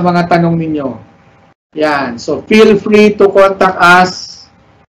sagot dun sa mga tanong ninyo. Yan. So, feel free to contact us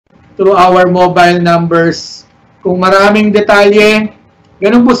through our mobile numbers. Kung maraming detalye,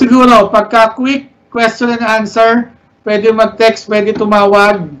 ganun po siguro. Pagka quick question and answer, pwede mag-text, pwede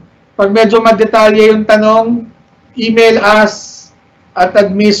tumawag. Pag medyo madetalye yung tanong, email us at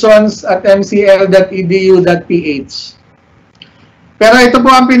admissions@mcl.edu.ph. Pero ito po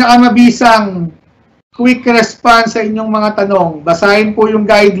ang pinakamabisang quick response sa inyong mga tanong. Basahin po yung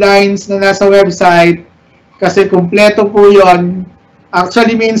guidelines na nasa website kasi kumpleto po yon.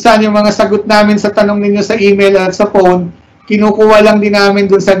 Actually, minsan yung mga sagot namin sa tanong ninyo sa email at sa phone, kinukuha lang din namin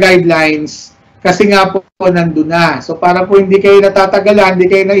dun sa guidelines kasi nga po nandun na. So, para po hindi kayo natatagalan,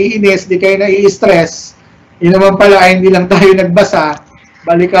 hindi kayo naiinis, hindi kayo nai-stress, yun naman pala ay hindi lang tayo nagbasa,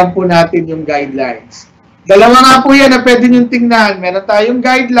 balikan po natin yung guidelines. Dalawa nga po yan na pwede nyo tingnan. Meron tayong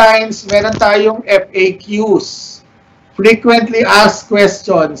guidelines, meron tayong FAQs. Frequently Asked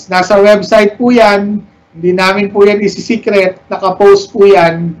Questions. Nasa website po yan. Hindi namin po yan isi-secret. Nakapost po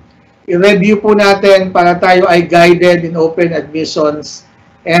yan. I-review po natin para tayo ay guided in open admissions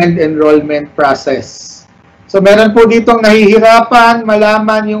and enrollment process. So meron po ditong nahihirapan,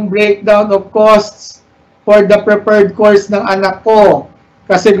 malaman yung breakdown of costs for the preferred course ng anak ko.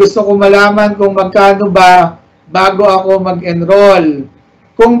 Kasi gusto ko malaman kung magkano ba bago ako mag-enroll.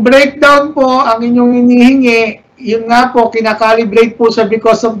 Kung breakdown po ang inyong hinihingi, yun nga po, kinakalibrate po siya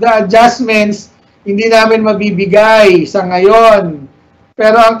because of the adjustments, hindi namin mabibigay sa ngayon.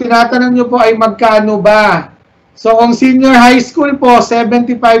 Pero ang tinatanong nyo po ay magkano ba? So kung senior high school po,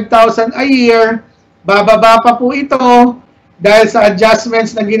 75,000 a year, bababa pa po ito dahil sa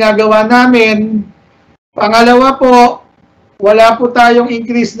adjustments na ginagawa namin. Pangalawa po, wala po tayong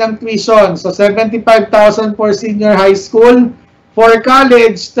increase ng tuition. So, 75,000 for senior high school. For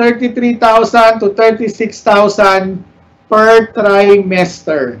college, 33,000 to 36,000 per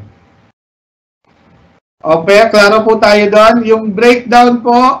trimester. Okay, klaro po tayo doon. Yung breakdown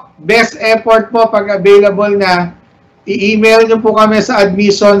po, best effort po pag available na, i-email nyo po kami sa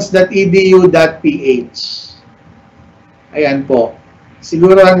admissions.edu.ph. Ayan po.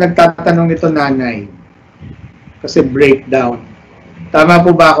 Siguro ang nagtatanong nito nanay. Kasi breakdown. Tama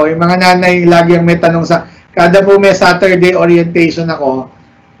po ba ako? Yung mga nanay lagi ang may tanong sa, kada po may Saturday orientation ako,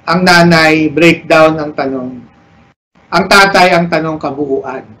 ang nanay, breakdown ang tanong. Ang tatay, ang tanong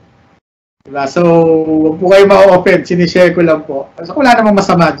kabuuan. Diba? So, huwag po kayo ma-open, sinishare ko lang po. So, wala namang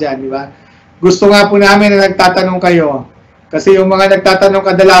masama dyan, di ba? Gusto nga po namin na nagtatanong kayo. Kasi yung mga nagtatanong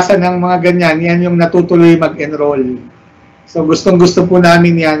kadalasan ng mga ganyan, yan yung natutuloy mag-enroll. So, gustong-gusto po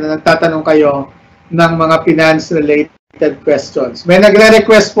namin yan na nagtatanong kayo ng mga finance-related questions. May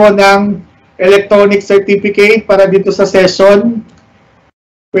nagre-request po ng electronic certificate para dito sa session.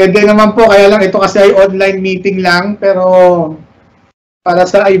 Pwede naman po, kaya lang ito kasi ay online meeting lang, pero para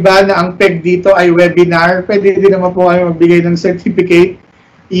sa iba na ang PEG dito ay webinar, pwede din naman po kayo magbigay ng certificate.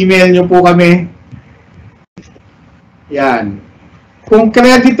 Email nyo po kami. Yan. Kung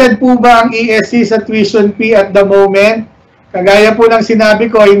credited po ba ang ESC sa tuition fee at the moment, kagaya po ng sinabi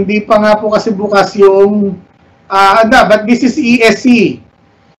ko, hindi pa nga po kasi bukas yung, but this is ESC.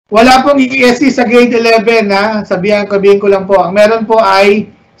 Wala pong ESC sa grade 11, ha? Sabihin ko lang po. Ang meron po ay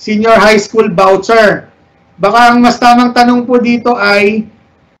senior high school voucher. Baka ang mas tamang tanong po dito ay,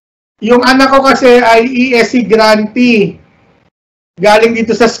 Yung anak ko kasi ay ESC grantee. Galing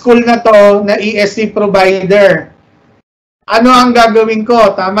dito sa school na to na ESC provider. Ano ang gagawin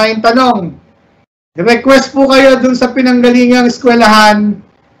ko? Tama yung tanong. Request po kayo dun sa pinanggalingang eskwelahan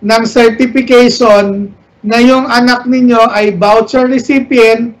ng certification na yung anak ninyo ay voucher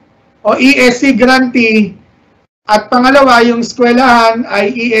recipient o ESC grantee at pangalawa, yung eskwelahan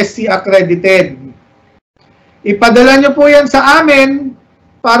ay ESC accredited. Ipadala nyo po yan sa amin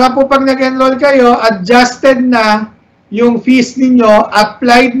para po pag nag-enroll kayo, adjusted na yung fees ninyo,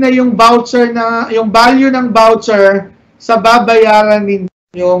 applied na yung voucher na yung value ng voucher sa babayaran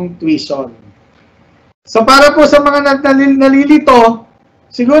ninyong tuition. So para po sa mga nalilito,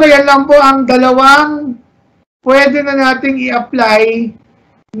 siguro yan lang po ang dalawang pwede na nating i-apply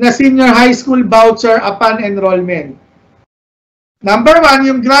na senior high school voucher upon enrollment. Number 1,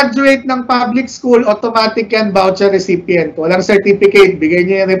 yung graduate ng public school, automatic yan voucher recipient. Walang certificate, bigay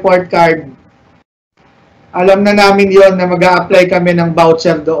niyo yung report card. Alam na namin yon na mag-a-apply kami ng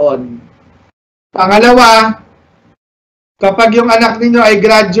voucher doon. Pangalawa, kapag yung anak ninyo ay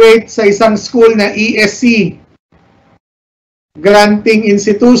graduate sa isang school na ESC, granting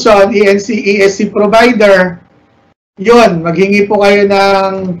institution, ESC provider, yon, maghingi po kayo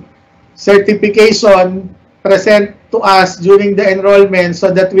ng certification, present to us during the enrollment so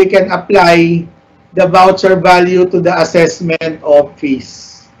that we can apply the voucher value to the assessment of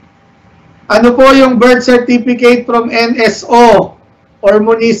fees. Ano po yung birth certificate from NSO or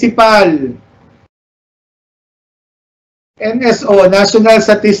municipal? NSO, National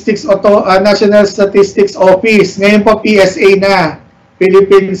Statistics Office. Ngayon po PSA na,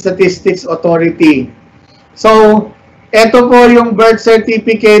 Philippine Statistics Authority. So, ito po yung birth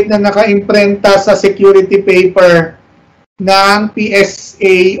certificate na naka-imprenta sa security paper ng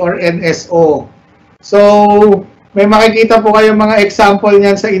PSA or NSO. So, may makikita po kayong mga example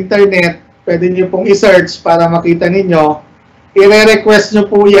niyan sa internet. Pwede niyo pong i-search para makita ninyo. I-request nyo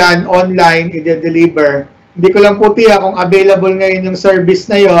po yan online, i-deliver. Hindi ko lang po tiyak kung available ngayon yung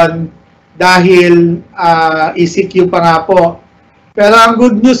service na yon dahil ECQ pa nga po. Pero ang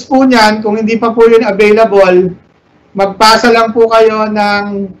good news po niyan, kung hindi pa po yun available, magpasa lang po kayo ng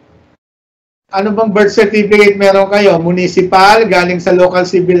ano bang birth certificate meron kayo. Municipal, galing sa local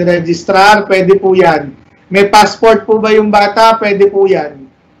civil registrar, pwede po yan. May passport po ba yung bata? Pwede po yan.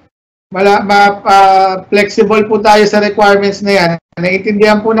 Flexible po tayo sa requirements na yan.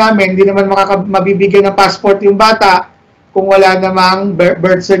 Naiintindihan po namin, hindi naman mabibigyan ng passport yung bata kung wala namang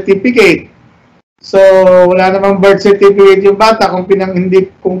birth certificate. So, wala namang birth certificate yung bata kung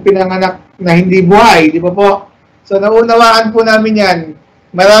pinanganak na hindi buhay, di ba po? So, naunawaan po namin yan.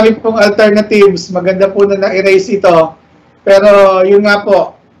 Marami pong alternatives. Maganda po na na-erase ito. Pero, yun nga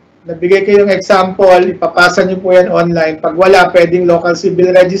po, nabigay ko yung example, ipapasa nyo po yan online. Pag wala, pwedeng local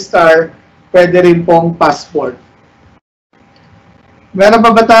civil registrar, pwede rin pong passport. Meron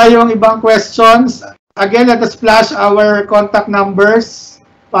pa ba tayong ibang questions? Again, let us flash our contact numbers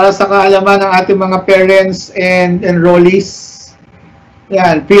para sa kaalaman ng ating mga parents and enrollees.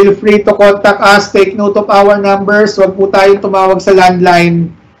 Yan, feel free to contact us. Take note of our numbers. Huwag po tayong tumawag sa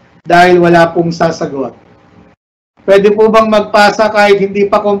landline dahil wala pong sasagot. Pwede po bang magpasa kahit hindi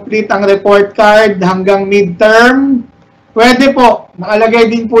pa complete ang report card hanggang midterm? Pwede po.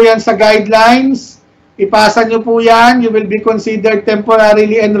 Nakalagay din po yan sa guidelines. Ipasa nyo po yan. You will be considered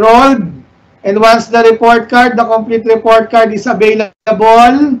temporarily enrolled. And once the report card, the complete report card is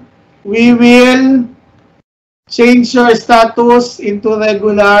available, we will change your status into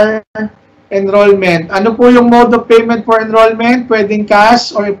regular enrollment. Ano po yung mode of payment for enrollment? Pwedeng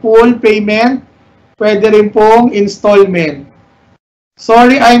cash or full payment. Pwede rin pong installment.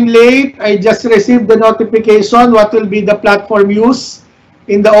 Sorry, I'm late. I just received the notification. What will be the platform used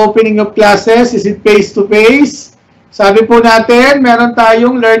in the opening of classes? Is it face-to-face? Sabi po natin, meron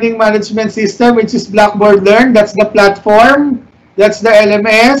tayong learning management system which is Blackboard Learn. That's the platform. That's the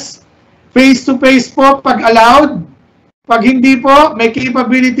LMS. Face-to-face po pag allowed. Pag hindi po, may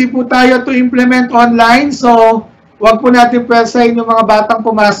capability po tayo to implement online. So, wag po natin pwersahin yung mga batang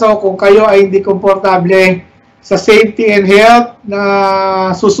pumasok kung kayo ay hindi komportable sa safety and health na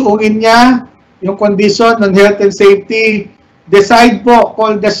susuungin niya, yung condition ng health and safety. Decide po,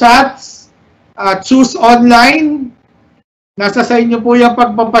 call the shots, choose online. Nasa sa inyo po yung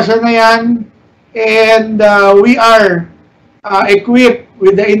pagpapasya na yan. And we are equipped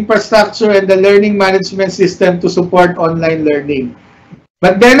with the infrastructure and the learning management system to support online learning.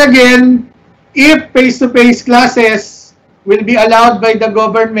 But then again, if face-to-face classes will be allowed by the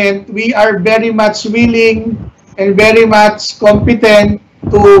government, we are very much willing and very much competent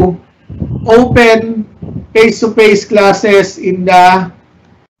to open face-to-face classes in the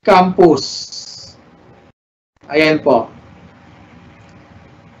campus. Ayan po.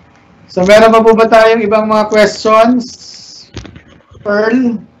 So, meron pa po ba tayong ibang mga questions?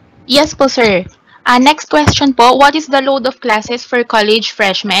 Pearl? Yes po, sir. Next question po, what is the load of classes for college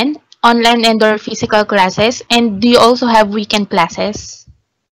freshmen, online and/or physical classes, and do you also have weekend classes?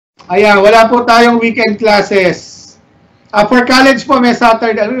 Ayan, wala po tayong weekend classes. For college po, may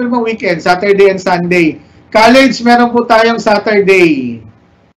Saturday. Ano yung weekend? Saturday and Sunday. College, meron po tayong Saturday.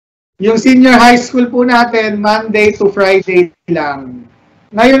 Yung senior high school po natin, Monday to Friday lang.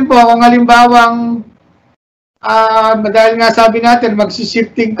 Ngayon po, kung halimbawang, dahil nga sabi natin,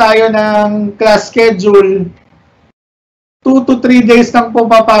 mag-shifting tayo ng class schedule, 2 to 3 days lang po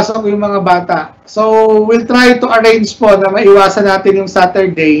papasok yung mga bata. So, we'll try to arrange po na maiwasan natin yung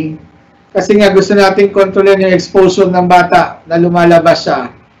Saturday kasi nga gusto natin kontrolin yung exposure ng bata na lumalabas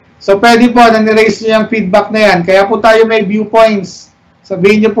siya. So, pwede po na niraise nyo yung feedback na yan. Kaya po tayo may viewpoints.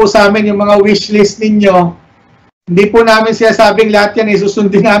 Sabihin nyo po sa amin yung mga wish list ninyo. Hindi po namin sinasabing lahat yan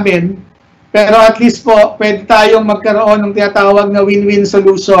isusundin namin. Pero at least po, pwede tayong magkaroon ng tinatawag na win-win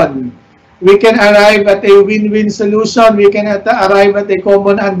solution. We can arrive at a win-win solution. We can arrive at a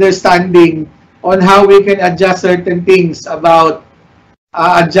common understanding on how we can adjust certain things about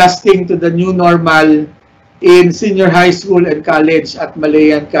adjusting to the new normal in senior high school and college at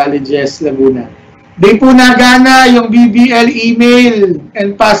Malayan Colleges Laguna. Di po nagana yung BBL email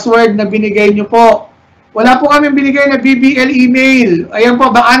and password na binigay nyo po. Wala po kami binigay na BBL email. Ayan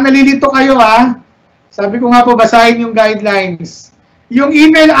po, baka nalilito kayo ha. Sabi ko nga po, basahin yung guidelines. Yung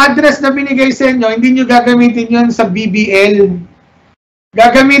email address na binigay sa inyo, hindi nyo gagamitin yun sa BBL.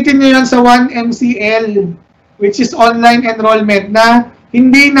 Gagamitin nyo yun sa 1MCL, which is online enrollment, na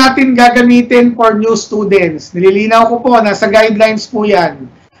hindi natin gagamitin for new students. Nililinaw ko po, nasa guidelines po yan.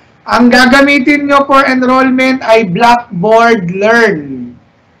 Ang gagamitin nyo for enrollment ay Blackboard Learn.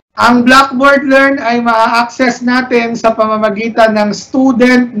 Ang Blackboard Learn ay ma-access natin sa pamamagitan ng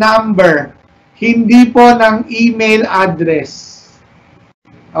student number, hindi po ng email address.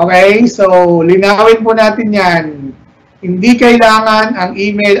 Okay? So, linawin po natin yan. Hindi kailangan ang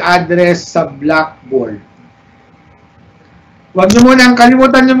email address sa Blackboard. Huwag nyo muna,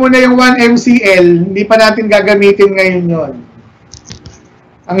 kalimutan nyo muna yung 1MCL, hindi pa natin gagamitin ngayon yon.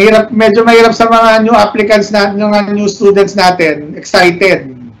 Ang hirap, medyo mahirap sa mga new applicants natin, mga new students natin,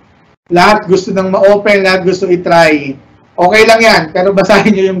 excited. Lahat gusto nang ma-open, lahat gusto i-try. Okay lang yan, pero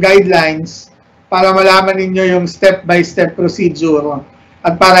basahin nyo yung guidelines para malaman ninyo yung step-by-step procedure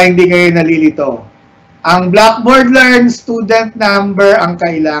at para hindi kayo nalilito. Ang Blackboard Learn student number ang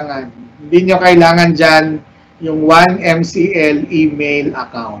kailangan. Hindi nyo kailangan dyan yung 1MCL email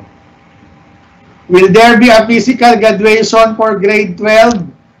account. Will there be a physical graduation for grade 12?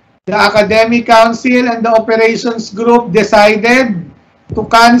 The Academic Council and the Operations Group decided to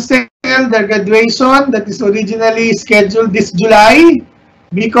cancel the graduation that is originally scheduled this July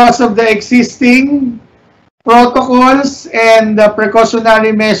because of the existing protocols and the precautionary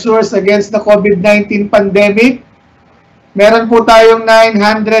measures against the COVID-19 pandemic. Meron po tayong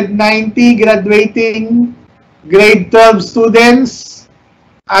 990 graduating grade 12 students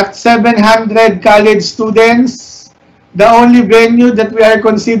at 700 college students. The only venue that we are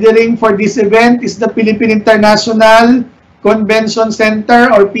considering for this event is the Philippine International Convention Center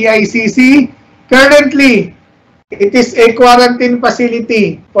or PICC. Currently, it is a quarantine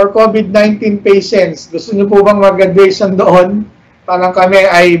facility for COVID-19 patients. Gusto niyo po bang mag-graduation doon? Parang kami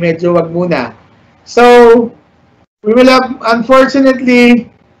ay medyo wag muna. So, we will have,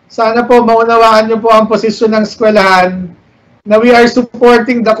 unfortunately, sana po maunawaan niyo po ang posisyon ng eskwelahan na we are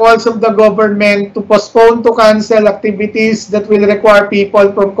supporting the calls of the government to postpone, to cancel activities that will require people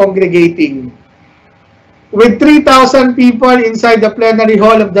from congregating. With 3,000 people inside the plenary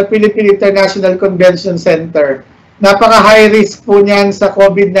hall of the Philippine International Convention Center, napaka-high risk po niyan sa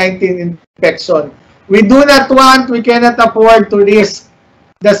COVID-19 infection. We do not want, we cannot afford to risk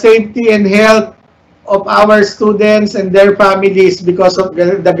the safety and health of our students and their families because of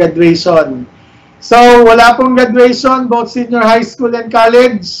the graduation. So, wala pong graduation, both senior high school and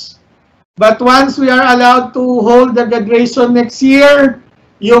college. But once we are allowed to hold the graduation next year,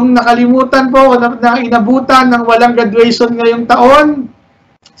 yung nakalimutan po, na inabutan ng walang graduation ngayong taon,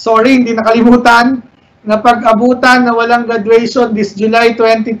 sorry, hindi nakalimutan, na pag-abutan na walang graduation this July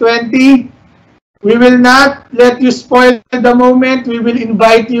 2020, we will not let you spoil the moment. We will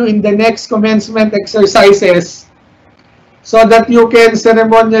invite you in the next commencement exercises so that you can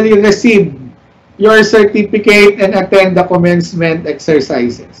ceremonially receive your certificate and attend the commencement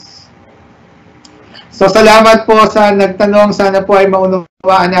exercises. So, salamat po sa nagtanong. Sana po ay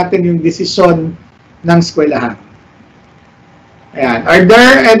maunawaan natin yung desisyon ng eskwelahan. Ayan. Are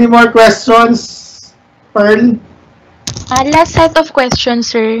there any more questions, Pearl? Last set of questions,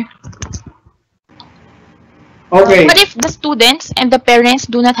 sir. Okay. What if the students and the parents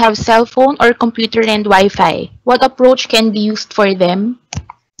do not have cell phone or computer and Wi-Fi? What approach can be used for them?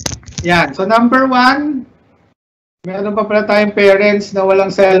 Yan. So number 1, meron pa pala tayong parents na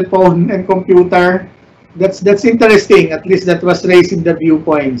walang cellphone and computer. That's interesting. At least that was raised in the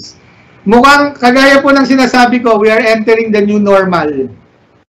viewpoints. Mukhang kagaya po ng sinasabi ko, we are entering the new normal.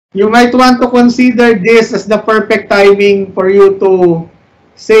 You might want to consider this as the perfect timing for you to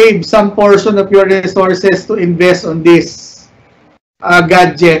save some portion of your resources to invest on these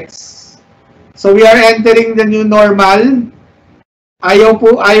gadgets. So we are entering the new normal.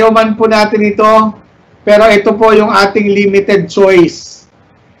 Ayaw man po natin ito, pero ito po yung ating limited choice.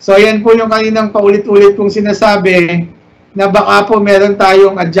 So yan po yung kaninang paulit-ulit kong sinasabi na baka po meron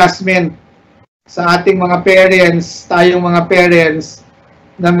tayong adjustment sa ating mga parents,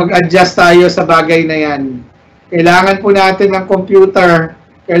 na mag-adjust tayo sa bagay na yan. Kailangan po natin ng computer,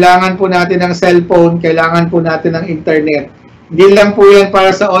 kailangan po natin ng cellphone, kailangan po natin ng internet. Hindi lang po yan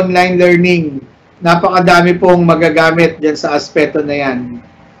para sa online learning. Napakadami pong magagamit dyan sa aspeto na yan.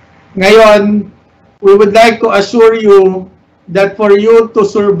 Ngayon, we would like to assure you that for you to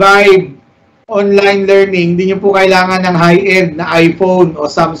survive online learning, hindi nyo po kailangan ng high-end na iPhone o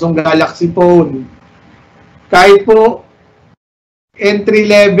Samsung Galaxy phone. Kahit po entry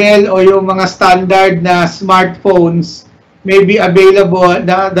level o yung mga standard na smartphones may be available,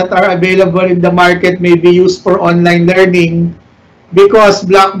 that are available in the market, may be used for online learning, because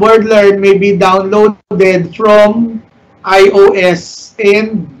Blackboard Learn may be downloaded from iOS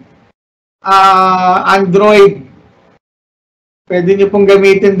and Android. Pwede nyo pong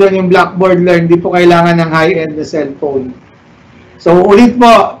gamitin doon yung Blackboard Learn. Hindi po kailangan ng high-end na cellphone. So, ulit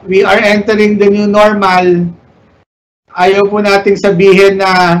po, we are entering the new normal. Ayaw po nating sabihin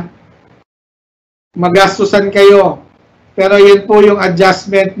na magastusan kayo. Pero yun po yung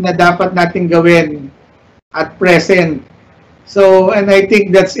adjustment na dapat nating gawin at present. So, and I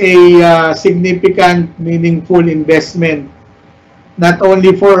think that's a significant, meaningful investment. Not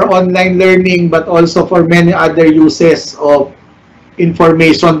only for online learning, but also for many other uses of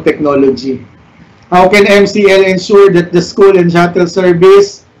information technology. How can MCL ensure that the school and shuttle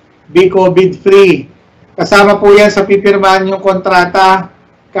service be COVID-free? Kasama po yan sa pipirmahan yung kontrata.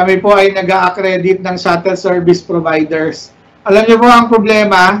 Kami po ay nag-a-accredit ng shuttle service providers. Alam niyo po ang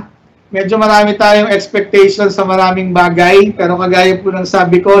problema, medyo marami tayong expectations sa maraming bagay, pero kagaya po ng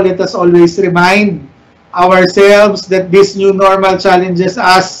sabi ko, let us always remind ourselves that this new normal challenges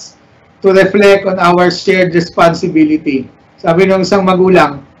us to reflect on our shared responsibility. Sabi ng isang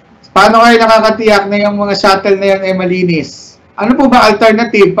magulang, paano kayo nakakatiyak na yung mga shuttle na yan ay malinis? Ano po ba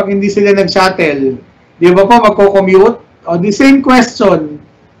alternative pag hindi sila nag-shuttle? Di ba po magko-commute? O the same question,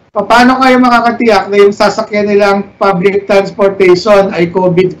 paano kayo makakatiyak na yung sasakyan nilang public transportation ay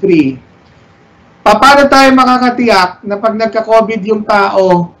COVID-free? Paano tayo makakatiyak na pag nagka-COVID yung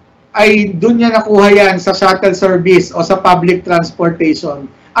tao ay dun niya nakuha yan sa shuttle service o sa public transportation?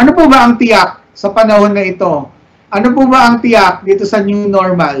 Ano po ba ang tiyak sa panahon na ito? Ano po ba ang tiyak dito sa new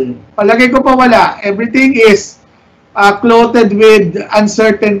normal? Palagay ko pa wala. Everything is clothed with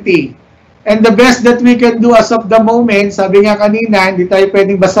uncertainty. And the best that we can do as of the moment, sabi nga kanina, hindi tayo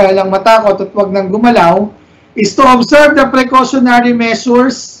pwedeng basta lang matakot at wag nang gumalaw, is to observe the precautionary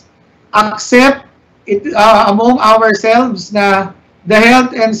measures, accept it among ourselves na the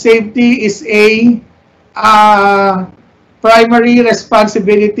health and safety is a primary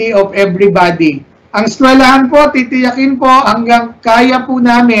responsibility of everybody. Ang eskwelahan po, titiyakin po hanggang kaya po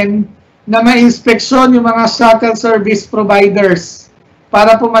namin na ma-inspeksyon yung mga shuttle service providers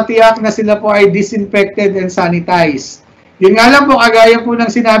para po matiyak na sila po ay disinfected and sanitized. Yun nga lang po, kagaya po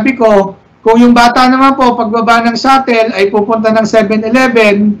ng sinabi ko, kung yung bata naman po, pagbaba ng shuttle ay pupunta ng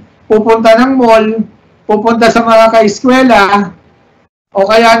 7-Eleven, pupunta ng mall, pupunta sa mga ka-eskwela,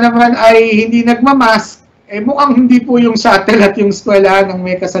 o kaya naman ay hindi nagmamask, eh mukhang hindi po yung shuttle at yung eskwelahan ang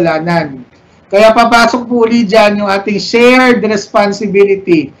may kasalanan. Kaya papasok po ulit dyan yung ating shared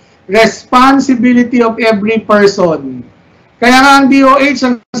responsibility. Responsibility of every person. Kaya nga ang DOH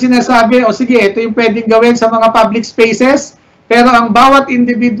ang sinasabi, o sige, ito yung pwedeng gawin sa mga public spaces, pero ang bawat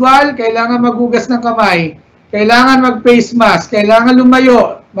individual, kailangan maghugas ng kamay, kailangan mag-face mask, kailangan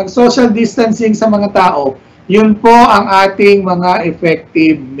lumayo, mag-social distancing sa mga tao. Yun po ang ating mga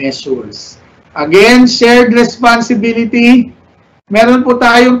effective measures. Again, shared responsibility. Meron po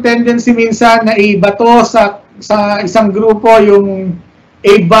tayong tendency minsan na ibato sa isang grupo yung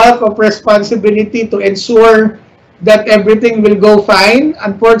a bulk of responsibility to ensure that everything will go fine.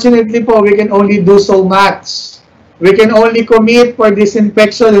 Unfortunately po, we can only do so much. We can only commit for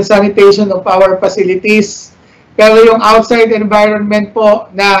disinfection and sanitation of our facilities. Pero yung outside environment po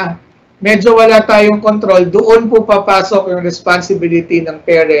na medyo wala tayong control, doon po papasok yung responsibility ng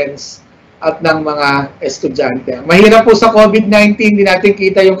parents at ng mga estudyante. Mahirap po sa COVID-19, hindi natin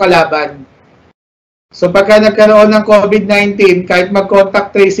kita yung kalaban. So pagka nagkaroon ng COVID-19, kahit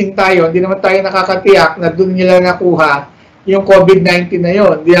mag-contact tracing tayo, hindi naman tayo nakakatiyak na doon nila nakuha yung COVID-19 na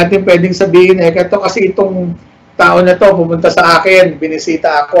yun. Hindi natin pwedeng sabihin, kasi itong tao na to pumunta sa akin,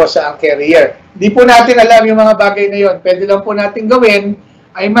 binisita ako, siya ang carrier. Hindi po natin alam yung mga bagay na yun. Pwede lang po natin gawin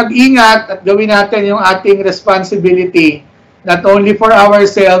ay mag-ingat at gawin natin yung ating responsibility not only for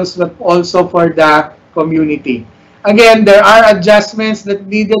ourselves but also for the community. Again, there are adjustments that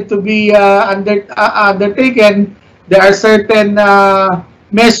needed to be undertaken. There are certain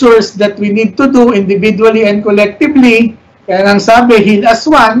measures that we need to do individually and collectively. Kaya nang sabi, heal as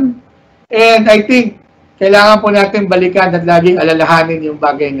one. And I think kailangan po natin balikan at laging alalahanin yung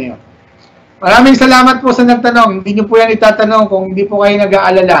bagay na yun. Maraming salamat po sa nagtanong. Hindi nyo po yan itatanong kung hindi po kayo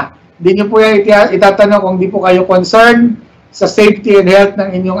nag-aalala. Hindi nyo po yan itatanong kung hindi po kayo concerned sa safety and health ng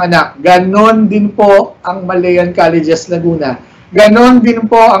inyong anak. Ganon din po ang Malayan Colleges Laguna. Ganon din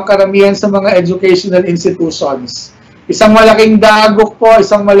po ang karamihan sa mga educational institutions. Isang malaking dagok po,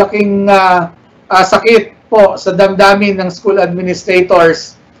 isang malaking sakit po sa damdamin ng school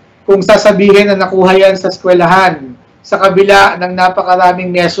administrators kung sasabihin na nakuha yan sa eskwelahan sa kabila ng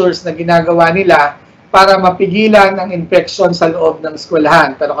napakaraming measures na ginagawa nila para mapigilan ang infection sa loob ng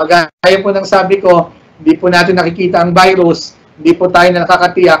eskwelahan. Pero kagaya po ng sabi ko, hindi po natin nakikita ang virus, hindi po tayo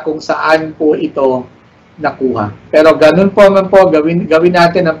nakakatiyak kung saan po ito nakuha. Pero ganun po man po, gawin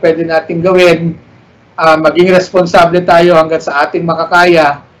natin ang pwede natin gawin, maging responsable tayo hanggang sa ating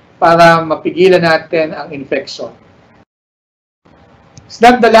makakaya para mapigilan natin ang infection. Is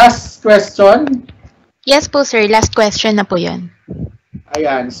that the last question? Yes po sir, last question na po yun.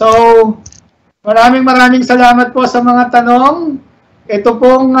 Ayan. So, maraming salamat po sa mga tanong. Ito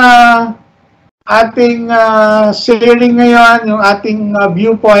pong ating sharing ngayon, yung ating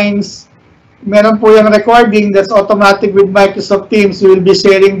viewpoints. Meron po yung recording that's automatic with Microsoft Teams. We will be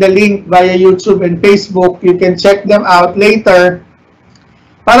sharing the link via YouTube and Facebook. You can check them out later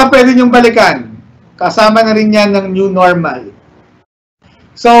para pwede nyong balikan. Kasama na rin yan ng new normal.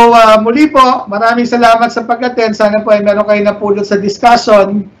 So, muli po, maraming salamat sa pag-attend. Sana po ay meron kayo napulot sa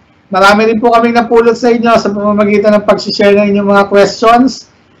discussion. Marami rin po kaming napulot sa inyo sa pamamagitan ng pag-share ng inyong mga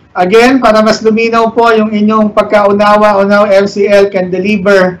questions. Again, para mas luminaw po yung inyong pagkaunawa on how MCL can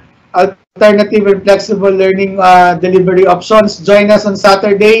deliver alternative and flexible learning delivery options. Join us on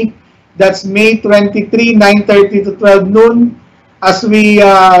Saturday. That's May 23, 9:30 to 12 noon. As we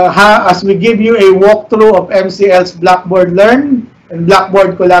give you a walkthrough of MCL's Blackboard Learn and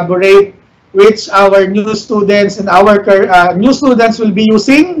Blackboard Collaborate, which our new students and our new students will be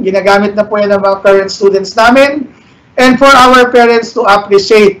using. Ginagamit na po yan ng mga current students namin. And for our parents to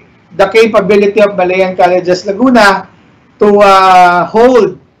appreciate the capability of Malayan Colleges Laguna to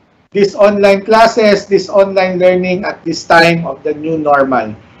hold these online classes, this online learning at this time of the new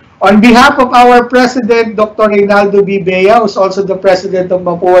normal. On behalf of our President, Dr. Reynaldo B. Bea, who's also the President of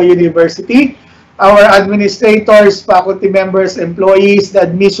Mapua University, our administrators, faculty members, employees, the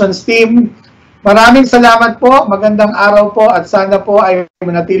admissions team, maraming salamat po, magandang araw po at sana po ay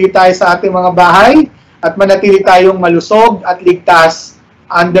manatili tayo sa ating mga bahay at manatili tayong malusog at ligtas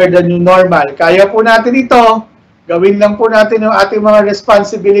under the new normal. Kaya po natin ito, gawin lang po natin yung ating mga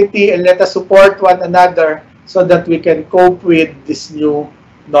responsibility and let us support one another so that we can cope with this new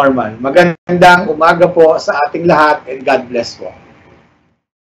normal. Magandang umaga po sa ating lahat and God bless po.